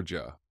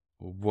Georgia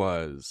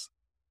was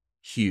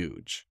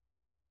huge.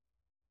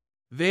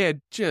 They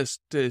had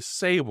just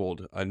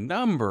disabled a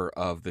number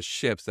of the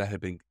ships that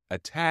had been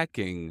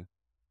attacking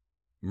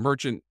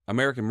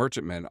American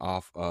merchantmen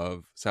off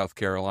of South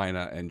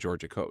Carolina and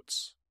Georgia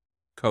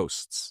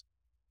coasts.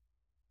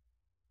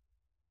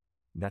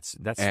 That's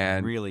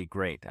And really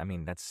great. I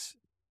mean, that's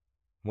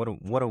what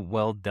a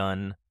well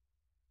done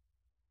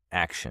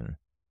action.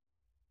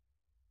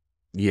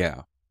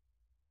 yeah.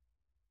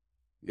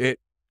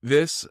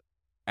 This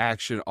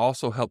action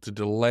also helped to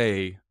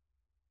delay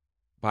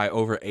by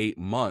over 8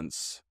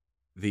 months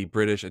the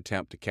British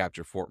attempt to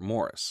capture Fort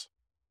Morris.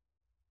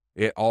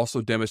 It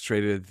also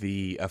demonstrated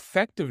the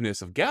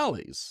effectiveness of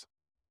galleys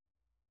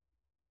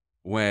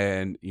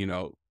when,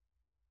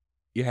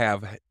 you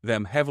have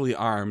them heavily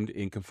armed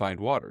in confined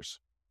waters.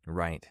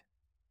 Right.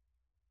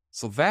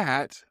 So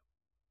that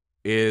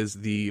is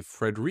the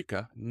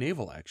Frederica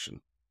naval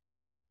action.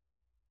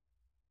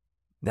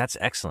 That's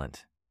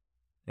excellent.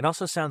 It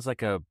also sounds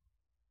like a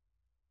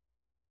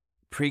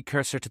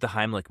precursor to the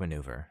Heimlich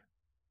maneuver.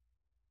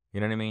 You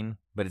know what I mean?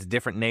 But it's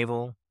different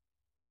naval.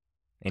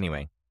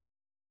 Anyway.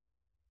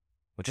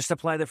 We'll just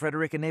apply the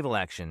Frederica naval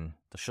action.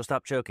 She'll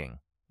stop choking.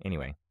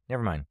 Anyway,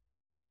 never mind.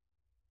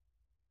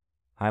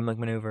 Heimlich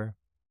maneuver.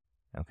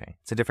 Okay,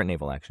 it's a different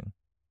naval action.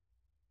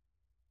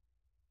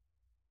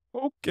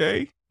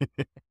 Okay.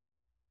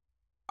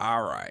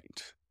 All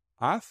right.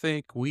 I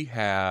think we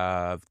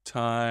have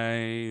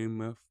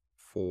time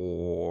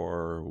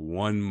for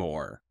one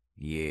more.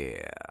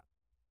 Yeah.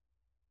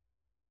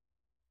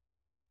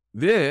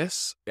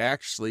 This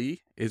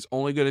actually is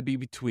only going to be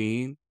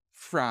between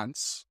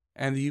France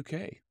and the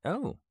UK.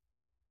 Oh.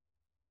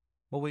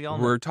 Well, we all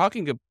We're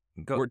talking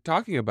Go. we're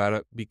talking about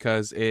it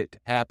because it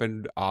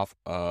happened off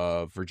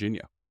of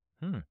Virginia.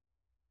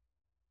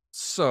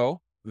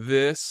 So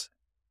this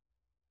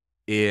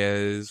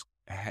is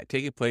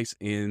taking place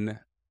in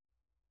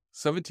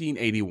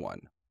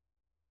 1781,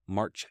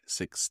 March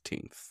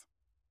 16th.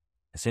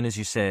 As soon as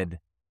you said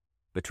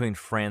between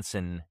France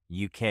and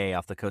UK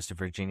off the coast of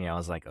Virginia, I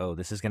was like, oh,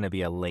 this is going to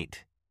be a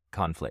late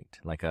conflict,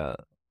 like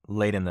a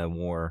late in the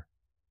war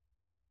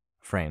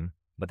frame.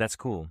 But that's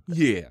cool.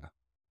 Yeah.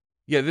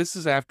 Yeah, this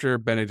is after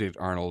Benedict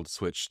Arnold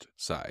switched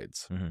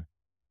sides. Mm-hmm.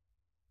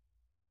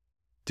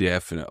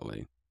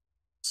 Definitely.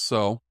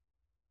 So,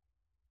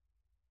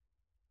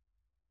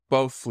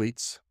 both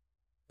fleets,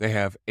 they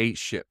have 8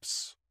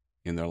 ships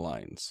in their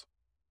lines.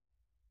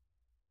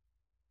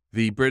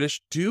 The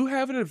British do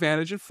have an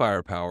advantage in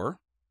firepower.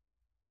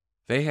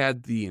 They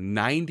had the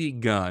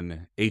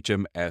 90-gun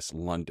HMS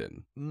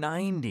London.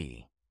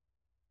 90.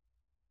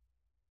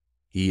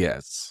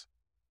 Yes.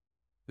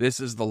 This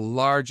is the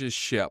largest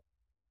ship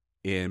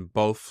in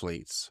both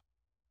fleets.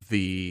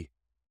 The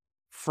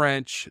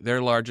French,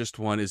 their largest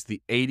one is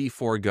the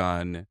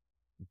 84-gun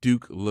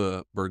Duc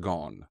Le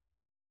Bourgogne.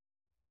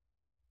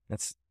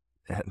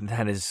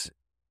 That is,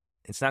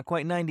 it's not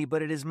quite 90,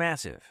 but it is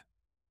massive.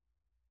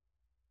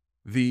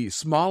 The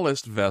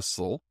smallest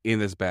vessel in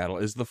this battle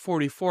is the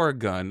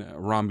 44-gun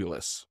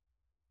Romulus.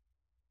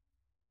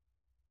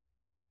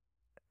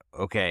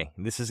 Okay,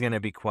 this is going to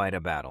be quite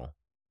a battle.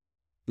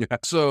 Yeah.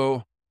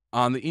 So,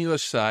 on the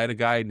English side, a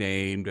guy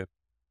named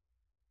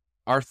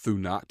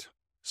Arthunaut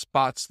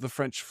spots the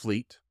French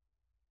fleet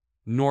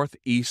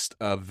northeast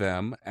of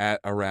them at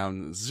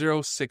around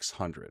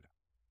 0600,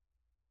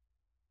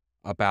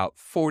 about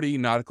 40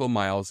 nautical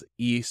miles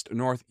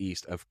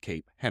east-northeast of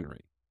Cape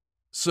Henry.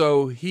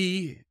 So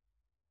he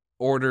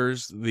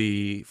orders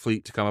the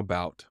fleet to come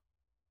about,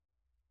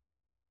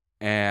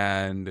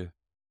 and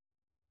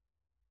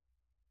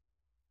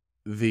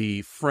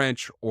the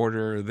French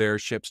order their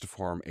ships to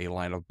form a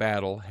line of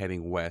battle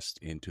heading west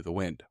into the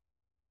wind.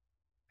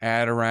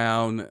 At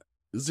around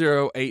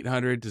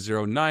 0800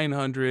 to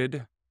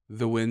 0900,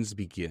 the winds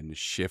begin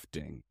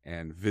shifting,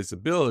 and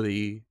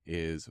visibility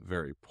is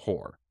very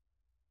poor.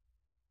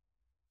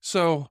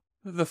 So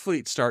the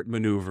fleet start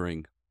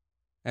maneuvering,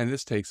 and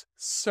this takes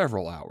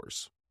several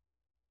hours,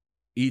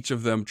 each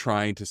of them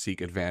trying to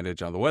seek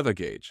advantage on the weather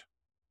gauge.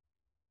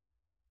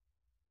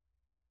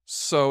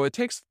 So it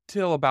takes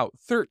till about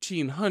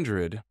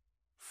 1300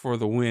 for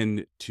the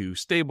wind to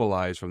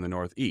stabilize from the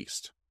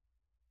northeast.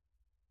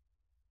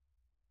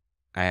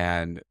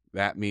 And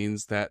that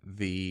means that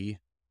the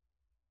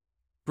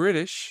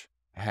British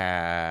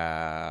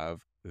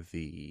have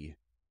the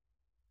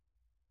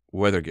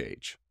weather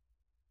gauge,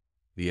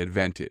 the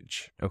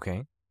advantage,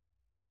 Okay.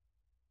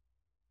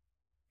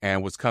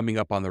 and was coming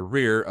up on the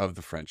rear of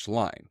the French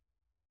line.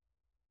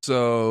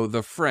 So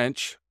the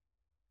French,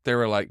 they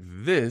were like,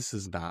 this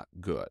is not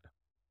good.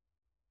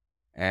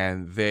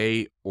 And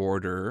they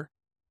order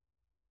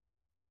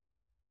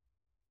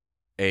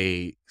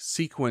a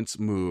sequence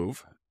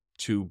move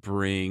to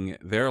bring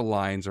their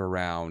lines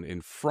around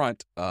in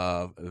front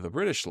of the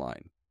British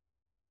line.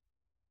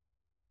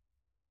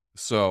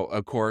 So,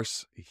 of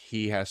course,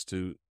 he has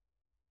to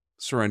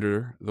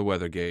surrender the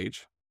weather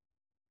gauge.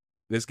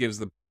 This gives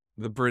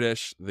the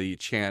British the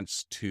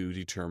chance to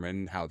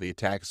determine how the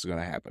attack is going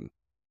to happen.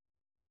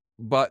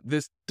 But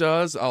this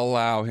does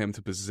allow him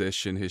to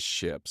position his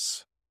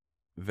ships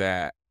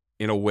that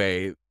in a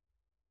way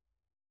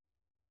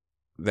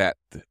that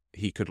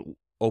he could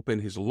open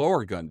his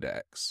lower gun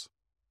decks,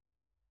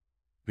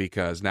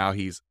 because now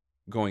he's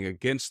going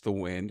against the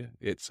wind.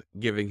 It's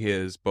giving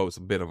his boats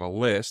a bit of a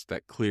list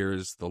that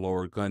clears the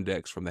lower gun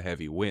decks from the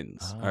heavy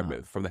winds,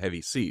 from the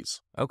heavy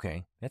seas.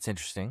 Okay, that's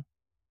interesting.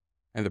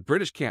 And the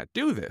British can't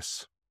do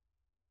this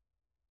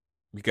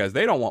because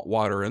they don't want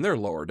water in their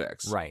lower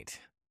decks. Right.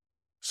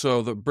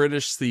 So the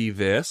British see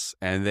this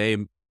and they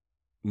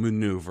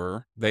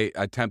maneuver. They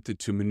attempted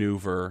to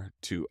maneuver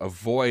to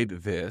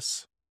avoid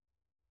this.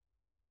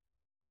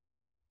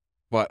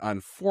 But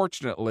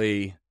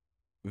unfortunately,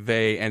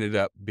 they ended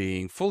up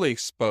being fully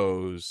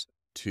exposed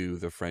to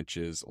the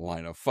French's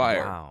line of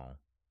fire. Wow.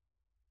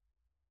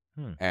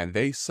 And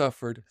they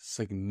suffered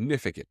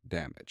significant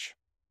damage.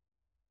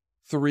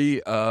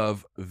 3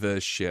 of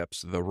the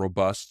ships, the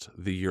Robust,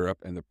 the Europe,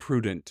 and the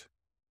Prudent,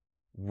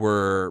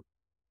 were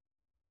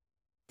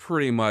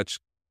pretty much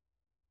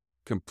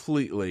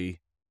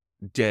completely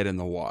dead in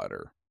the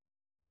water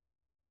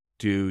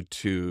due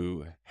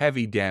to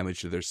heavy damage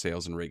to their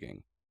sails and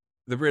rigging.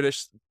 The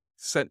British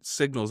sent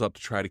signals up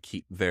to try to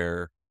keep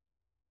their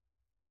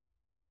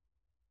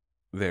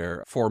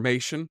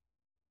formation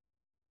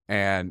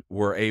and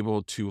were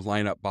able to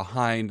line up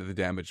behind the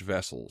damaged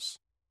vessels.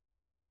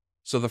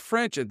 So the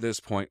French at this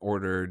point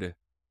ordered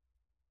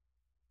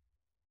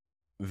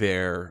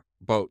their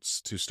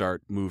boats to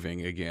start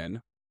moving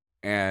again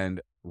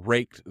and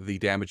raked the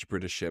damaged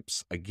British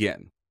ships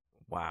again.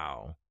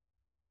 Wow.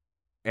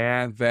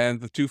 And then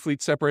the two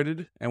fleets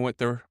separated and went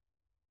their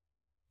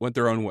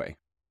own way.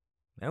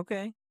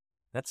 Okay.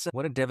 That's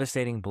what a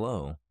devastating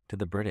blow to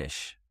the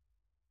British.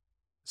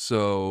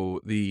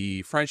 So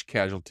the French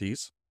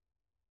casualties,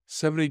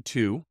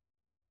 72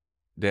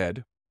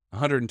 dead,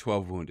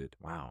 112 wounded.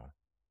 Wow.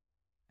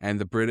 And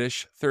the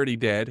British, 30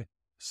 dead,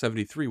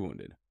 73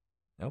 wounded.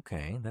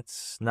 Okay,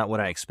 that's not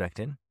what I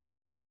expected.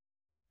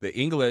 The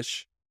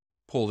English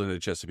pulled into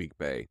Chesapeake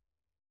Bay,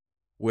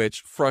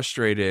 which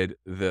frustrated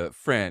the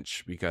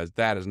French because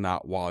that is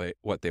not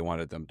what they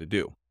wanted them to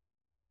do.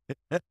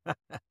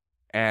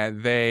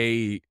 And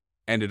they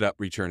ended up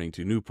returning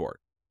to Newport.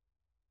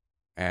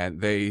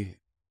 And they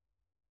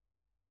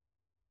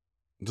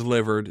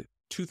delivered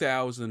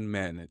 2,000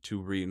 men to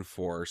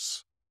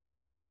reinforce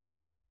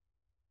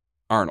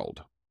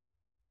Arnold.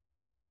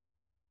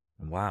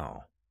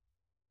 Wow.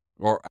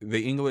 Or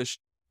the English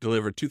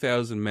delivered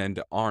 2,000 men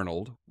to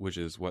Arnold, which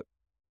is what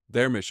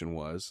their mission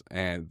was,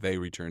 and they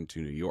returned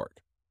to New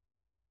York.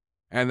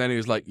 And then he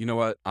was like, you know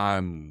what?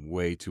 I'm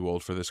way too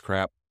old for this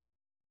crap.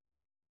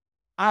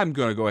 I'm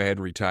going to go ahead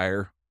and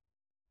retire.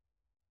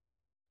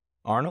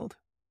 Arnold?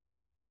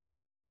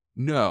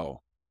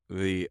 No,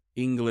 the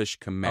English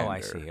Oh, commander.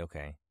 I see.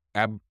 Okay.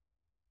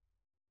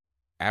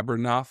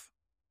 Abernoth?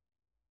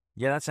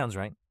 Yeah, that sounds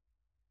right.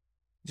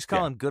 Just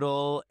call Yeah. him good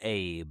old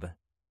Abe.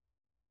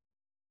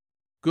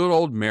 Good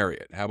old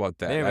Marriott. How about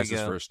that? There we That's his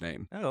go. first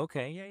name. Oh,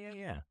 okay.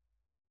 Yeah.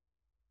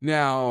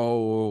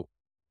 Now,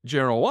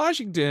 General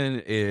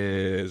Washington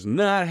is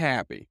not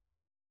happy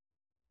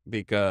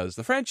because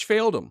the French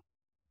failed him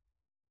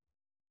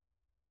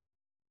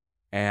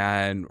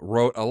and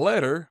wrote a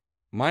letter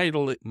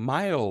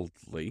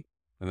mildly,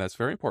 and that's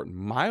very important,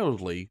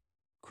 mildly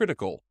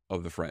critical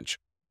of the French.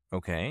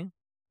 Okay.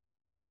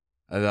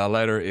 The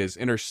letter is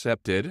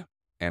intercepted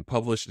and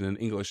published in an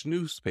English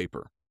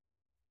newspaper.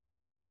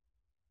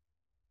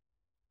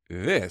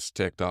 This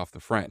ticked off the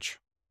French.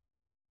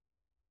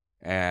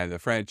 And the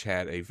French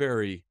had a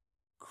very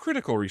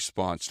critical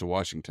response to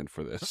Washington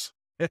for this.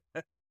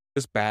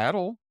 This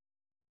battle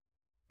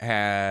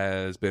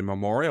has been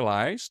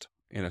memorialized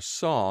in a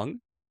song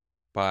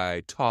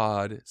by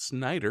Todd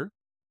Snyder.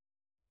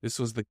 This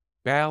was the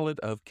Ballad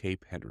of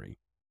Cape Henry.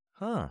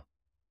 Huh.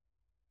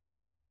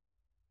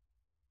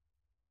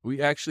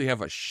 We actually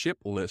have a ship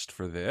list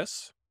for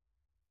this.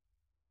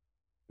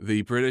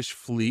 The British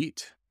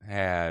fleet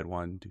had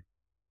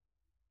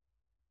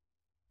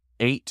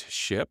 8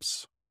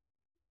 ships.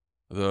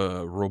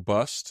 The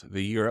Robust,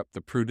 the Europe,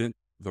 the Prudent,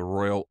 the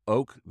Royal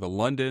Oak, the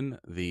London,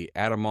 the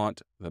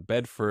Adamant, the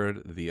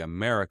Bedford, the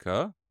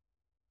America.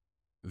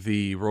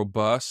 The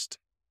Robust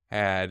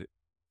had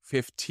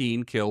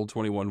 15 killed,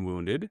 21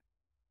 wounded.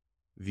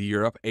 The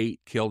Europe, 8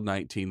 killed,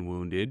 19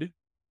 wounded.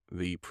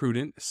 The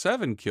Prudent,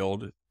 7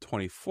 killed,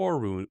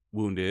 24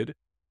 wounded.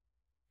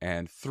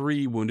 And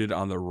 3 wounded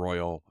on the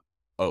Royal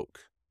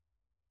Oak,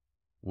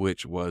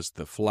 which was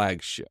the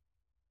flagship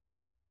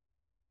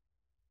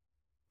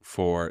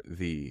for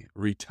the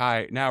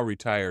now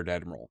retired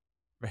admiral.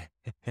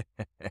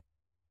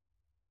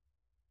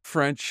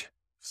 French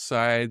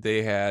side,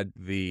 they had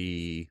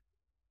the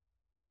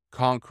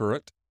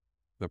Conqueror,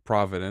 the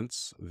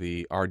Providence,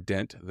 the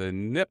Ardent, the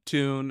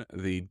Neptune,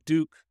 the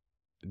Duke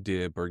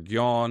de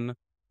Bourgogne,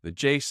 the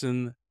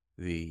Jason,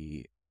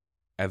 the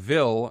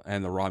Aville,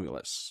 and the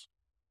Romulus.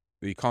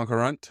 The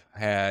Conqueror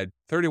had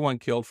 31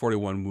 killed,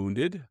 41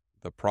 wounded.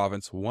 The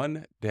Province,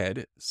 1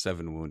 dead,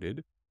 7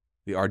 wounded.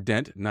 The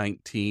Ardent,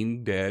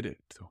 19 dead,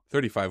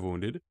 35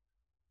 wounded.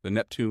 The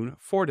Neptune,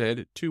 4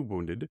 dead, 2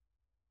 wounded.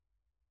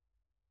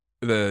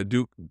 The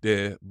Duc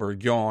de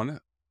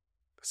Bourgogne,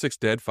 6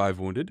 dead, 5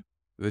 wounded.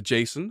 The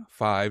Jason,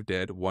 5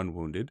 dead, 1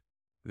 wounded.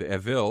 The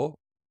Aville,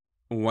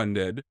 1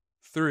 dead,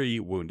 3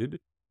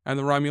 wounded. And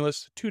the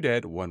Romulus, 2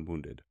 dead, 1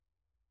 wounded.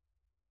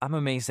 I'm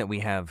amazed that we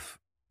have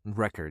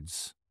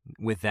records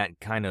with that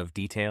kind of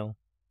detail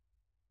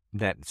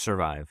that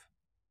survive.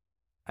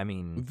 I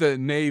mean, The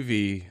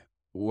Navy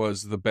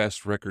was the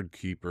best record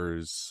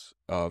keepers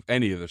of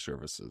any of the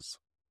services.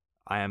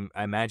 I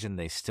imagine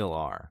they still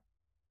are.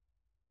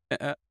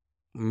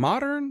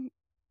 Modern?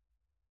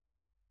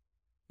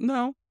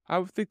 No, I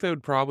would think they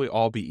would probably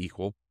all be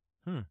equal.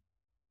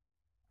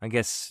 I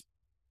guess.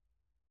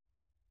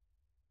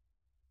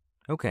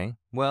 Okay.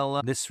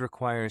 Well, this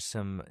requires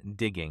some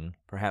digging.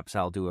 Perhaps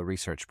I'll do a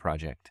research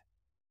project.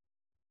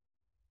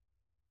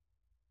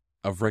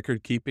 Of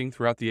record keeping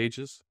throughout the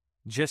ages?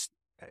 Just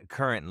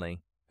currently,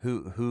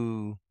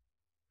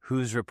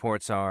 whose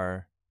reports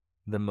are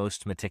the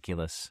most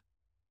meticulous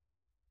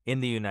in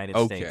the United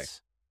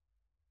States?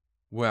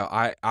 Well,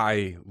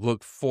 I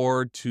look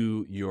forward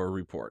to your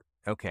report.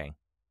 Okay.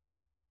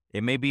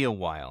 It may be a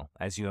while.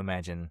 As you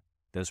imagine,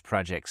 those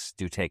projects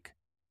do take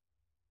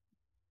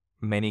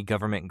many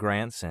government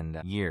grants and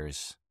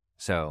years.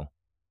 So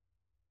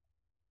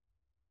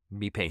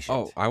be patient.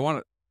 Oh, I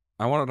want it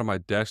on my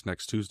desk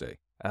next Tuesday.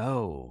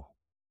 Oh.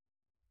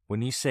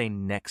 When you say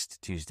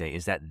next Tuesday,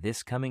 is that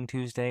this coming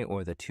Tuesday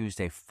or the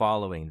Tuesday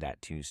following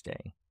that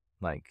Tuesday?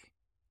 Like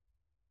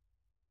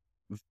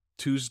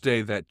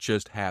Tuesday that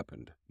just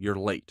happened. You're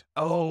late.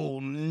 Oh,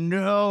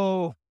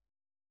 no.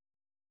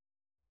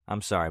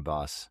 I'm sorry,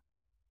 boss.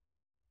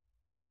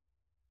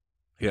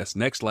 Yes,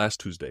 last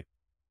Tuesday.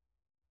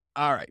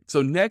 All right.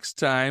 So next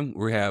time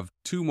we have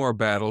 2 more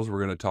battles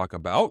we're going to talk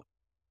about.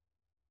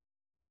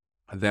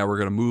 And then we're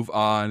going to move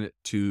on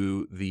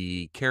to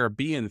the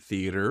Caribbean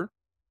theater,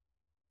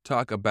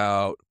 talk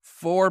about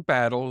 4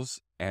 battles,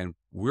 and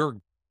we're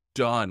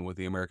done with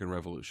the American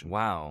Revolution.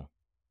 Wow.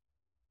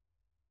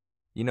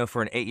 You know,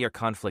 for an 8-year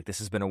conflict, this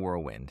has been a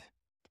whirlwind.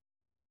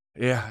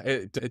 Yeah,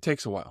 it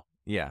takes a while.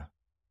 Yeah.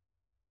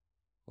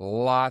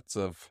 Lots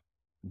of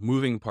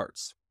moving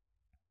parts.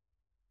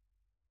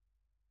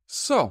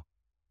 So,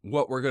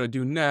 what we're going to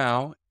do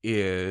now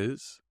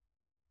is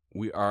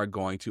we are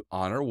going to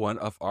honor one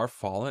of our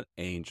fallen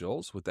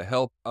angels with the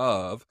help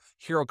of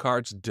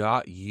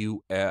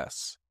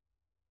HeroCards.us.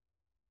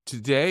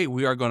 Today,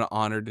 we are going to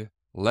honor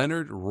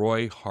Leonard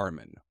Roy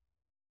Harmon.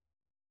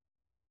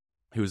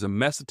 He was a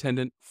mess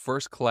attendant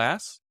first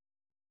class.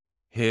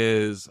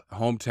 His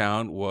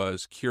hometown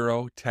was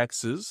Cairo,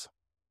 Texas.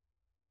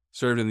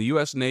 Served in the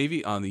U.S.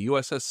 Navy on the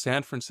USS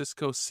San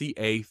Francisco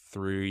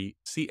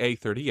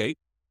CA-38.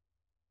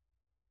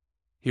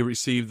 He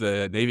received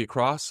the Navy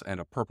Cross and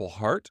a Purple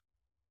Heart.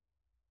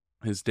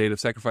 His date of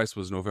sacrifice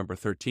was November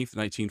 13th,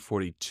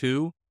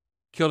 1942.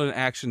 Killed in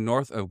action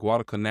north of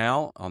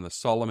Guadalcanal on the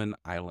Solomon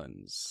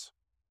Islands.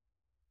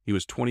 He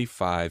was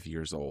 25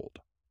 years old.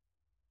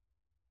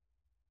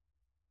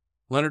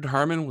 Leonard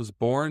Harmon was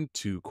born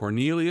to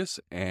Cornelius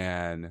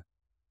and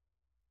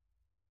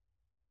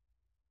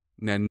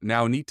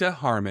Naunita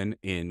Harmon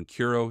in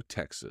Curo,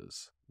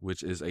 Texas,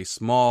 which is a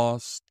small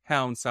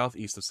town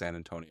southeast of San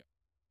Antonio,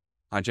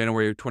 on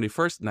January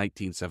 21st,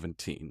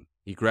 1917.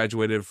 He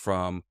graduated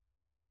from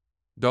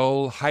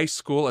Dole High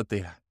School at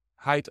the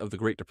height of the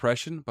Great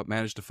Depression, but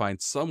managed to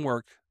find some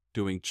work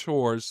doing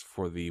chores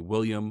for the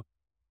William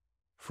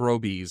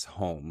Frobes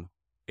home,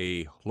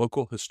 a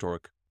local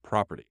historic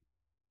property.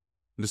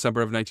 In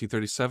December of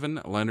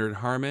 1937, Leonard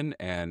Harmon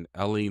and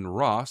Eileen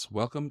Ross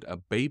welcomed a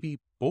baby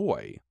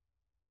boy.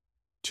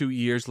 2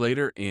 years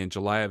later, in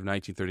July of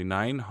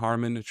 1939,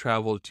 Harmon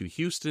traveled to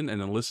Houston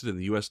and enlisted in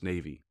the U.S.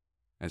 Navy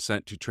and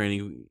sent to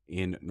training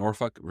in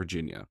Norfolk,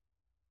 Virginia.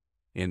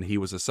 And he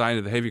was assigned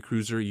to the heavy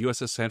cruiser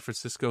USS San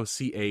Francisco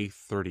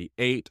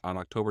CA-38 on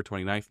October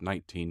 29,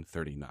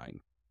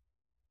 1939.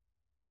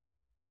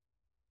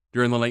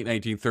 During the late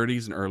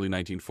 1930s and early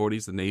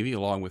 1940s, the Navy,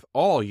 along with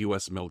all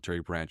U.S. military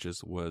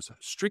branches, was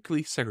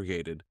strictly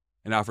segregated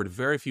and offered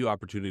very few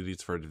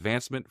opportunities for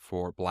advancement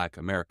for Black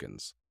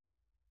Americans.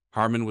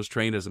 Harmon was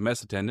trained as a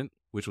mess attendant,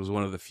 which was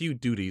one of the few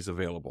duties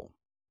available.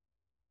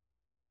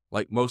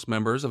 Like most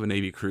members of a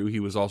Navy crew, he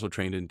was also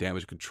trained in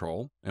damage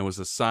control and was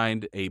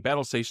assigned a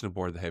battle station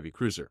aboard the heavy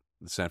cruiser,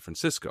 the San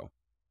Francisco.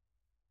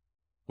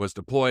 Was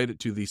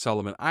deployed to the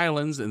Solomon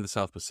Islands in the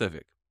South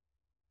Pacific.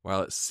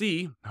 While at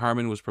sea,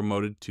 Harmon was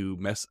promoted to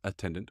mess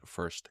attendant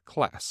first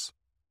class.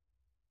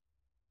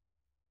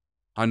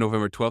 On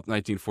November 12,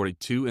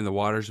 1942, in the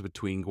waters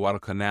between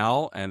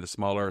Guadalcanal and the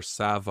smaller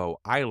Savo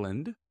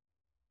Island,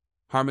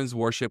 Harmon's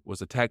warship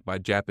was attacked by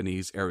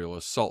Japanese aerial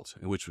assault,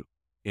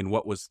 in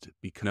what was to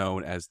be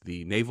known as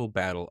the Naval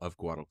Battle of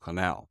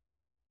Guadalcanal.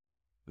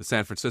 The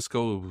San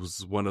Francisco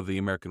was one of the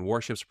American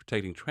warships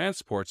protecting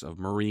transports of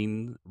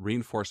Marine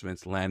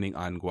reinforcements landing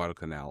on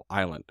Guadalcanal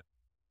Island.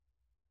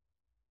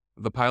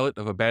 The pilot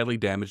of a badly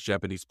damaged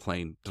Japanese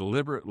plane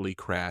deliberately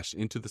crashed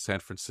into the San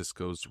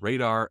Francisco's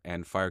radar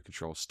and fire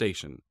control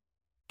station,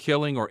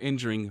 killing or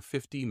injuring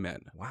 50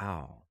 men.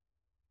 Wow.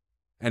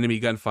 Enemy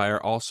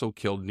gunfire also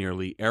killed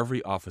nearly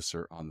every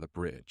officer on the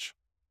bridge.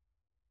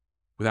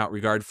 Without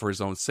regard for his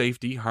own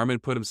safety, Harmon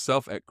put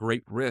himself at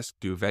great risk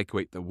to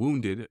evacuate the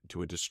wounded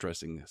to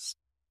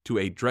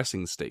a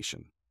dressing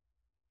station.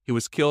 He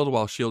was killed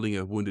while shielding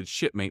a wounded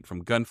shipmate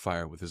from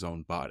gunfire with his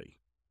own body.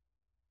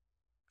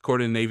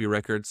 According to Navy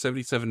records,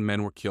 77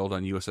 men were killed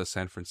on USS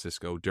San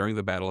Francisco during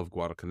the Battle of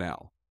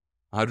Guadalcanal.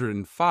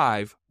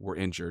 105 were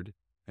injured,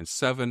 and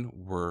 7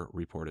 were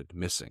reported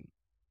missing.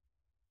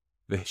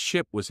 The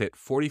ship was hit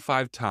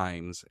 45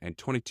 times, and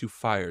 22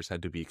 fires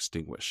had to be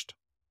extinguished.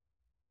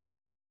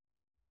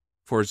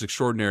 For his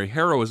extraordinary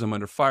heroism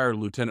under fire,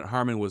 Lieutenant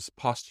Harmon was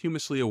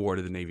posthumously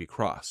awarded the Navy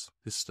Cross.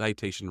 This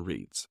citation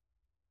reads,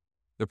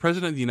 "The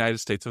President of the United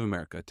States of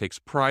America takes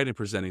pride in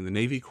presenting the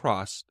Navy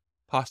Cross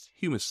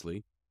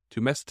posthumously to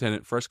Mess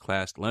Attendant First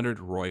Class Leonard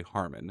Roy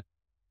Harmon,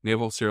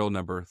 Naval Serial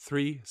Number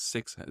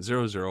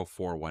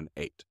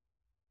 3600418.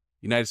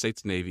 United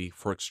States Navy,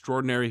 for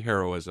extraordinary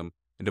heroism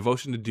and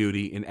devotion to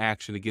duty in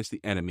action against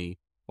the enemy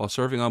while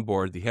serving on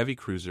board the heavy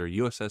cruiser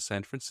USS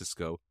San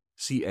Francisco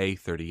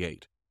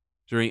CA-38,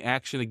 during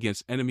action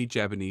against enemy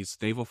Japanese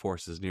naval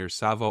forces near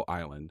Savo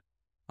Island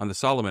on the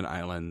Solomon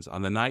Islands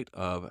on the night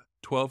of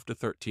 12 to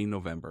 13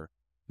 November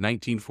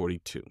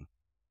 1942,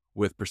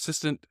 with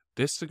persistent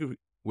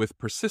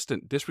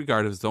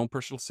disregard of his own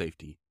personal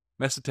safety,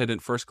 Mess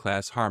Attendant First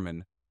Class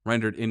Harmon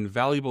rendered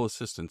invaluable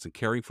assistance in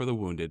caring for the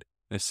wounded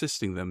and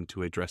assisting them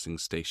to a dressing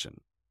station.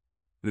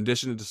 In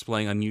addition to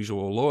displaying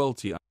unusual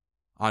loyalty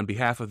on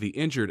behalf of the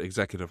injured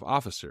executive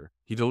officer,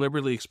 he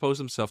deliberately exposed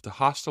himself to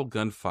hostile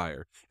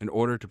gunfire in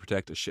order to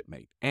protect a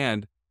shipmate,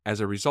 and, as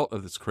a result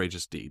of this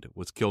courageous deed,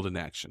 was killed in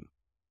action.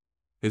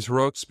 His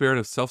heroic spirit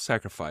of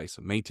self-sacrifice,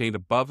 maintained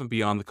above and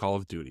beyond the call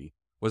of duty,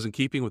 was in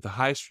keeping with the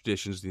highest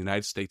traditions of the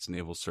United States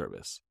Naval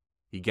Service.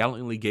 He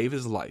gallantly gave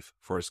his life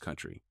for his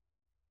country.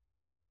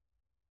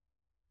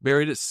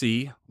 Buried at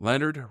sea,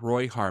 Leonard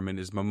Roy Harmon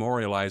is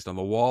memorialized on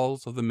the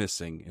walls of the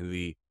missing in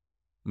the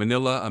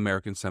Manila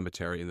American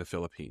Cemetery in the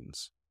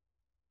Philippines.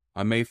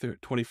 On May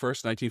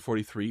 21st,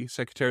 1943,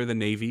 Secretary of the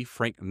Navy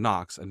Frank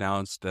Knox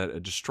announced that a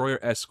destroyer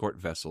escort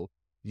vessel,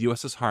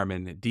 USS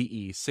Harmon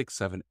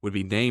DE-67, would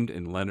be named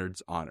in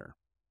Leonard's honor.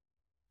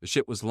 The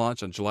ship was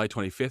launched on July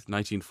 25,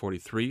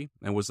 1943,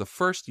 and was the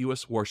first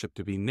U.S. warship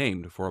to be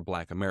named for a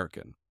Black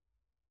American.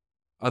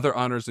 Other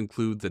honors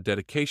include the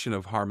dedication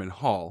of Harmon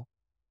Hall,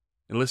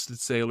 enlisted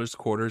sailors'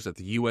 quarters at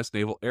the U.S.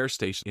 Naval Air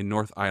Station in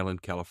North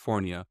Island,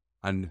 California,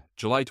 on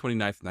July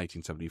 29,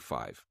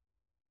 1975.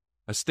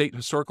 A state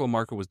historical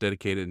marker was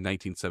dedicated in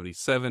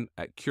 1977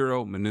 at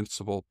Curo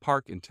Municipal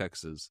Park in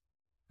Texas,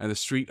 and the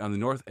street on the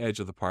north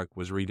edge of the park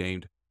was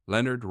renamed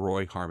Leonard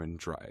Roy Harmon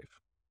Drive.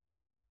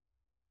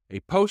 A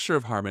poster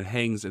of Harmon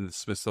hangs in the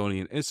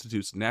Smithsonian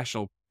Institute's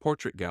National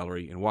Portrait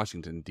Gallery in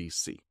Washington,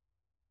 D.C.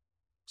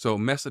 So,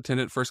 Mess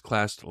Attendant First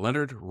Class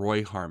Leonard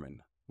Roy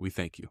Harmon, we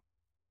thank you.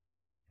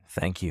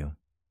 Thank you.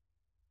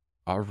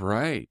 All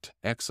right.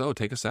 XO,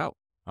 take us out.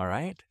 All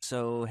right.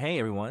 So, hey,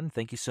 everyone.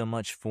 Thank you so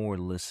much for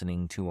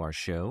listening to our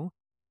show.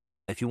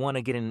 If you want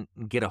to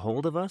get a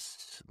hold of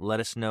us, let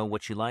us know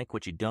what you like,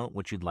 what you don't,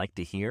 what you'd like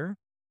to hear.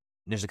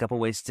 There's a couple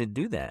ways to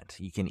do that.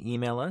 You can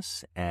email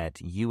us at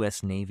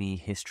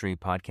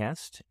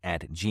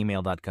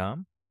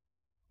usnavyhistorypodcast@gmail.com.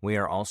 We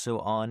are also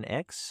on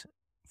X,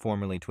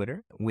 formerly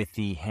Twitter, with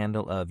the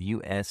handle of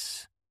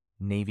US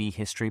Navy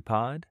History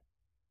Pod.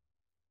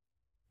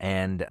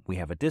 And we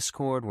have a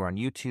Discord, we're on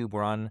YouTube,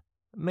 we're on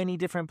many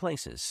different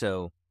places.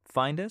 So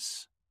find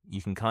us,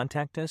 you can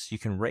contact us, you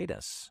can rate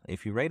us.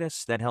 If you rate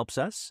us, that helps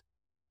us.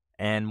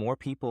 And more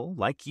people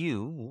like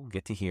you will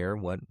get to hear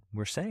what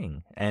we're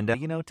saying. And,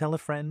 tell a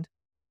friend,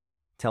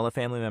 tell a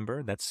family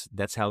member.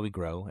 That's how we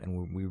grow,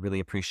 and we really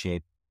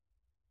appreciate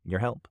your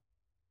help.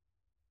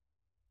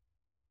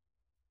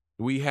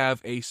 We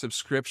have a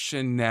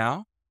subscription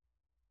now.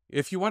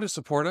 If you want to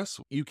support us,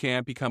 you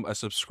can become a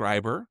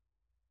subscriber.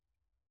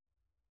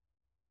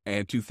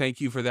 And to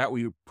thank you for that,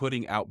 we're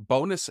putting out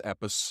bonus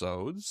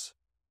episodes.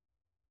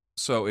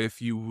 So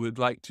if you would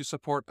like to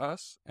support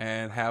us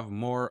and have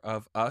more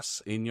of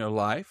us in your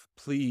life,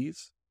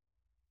 please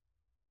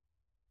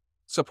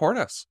support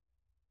us.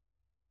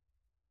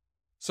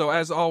 So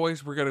as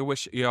always, we're going to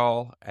wish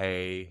y'all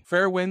a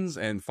fair winds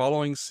and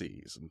following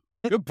seas.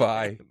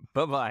 Goodbye.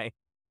 Bye-bye.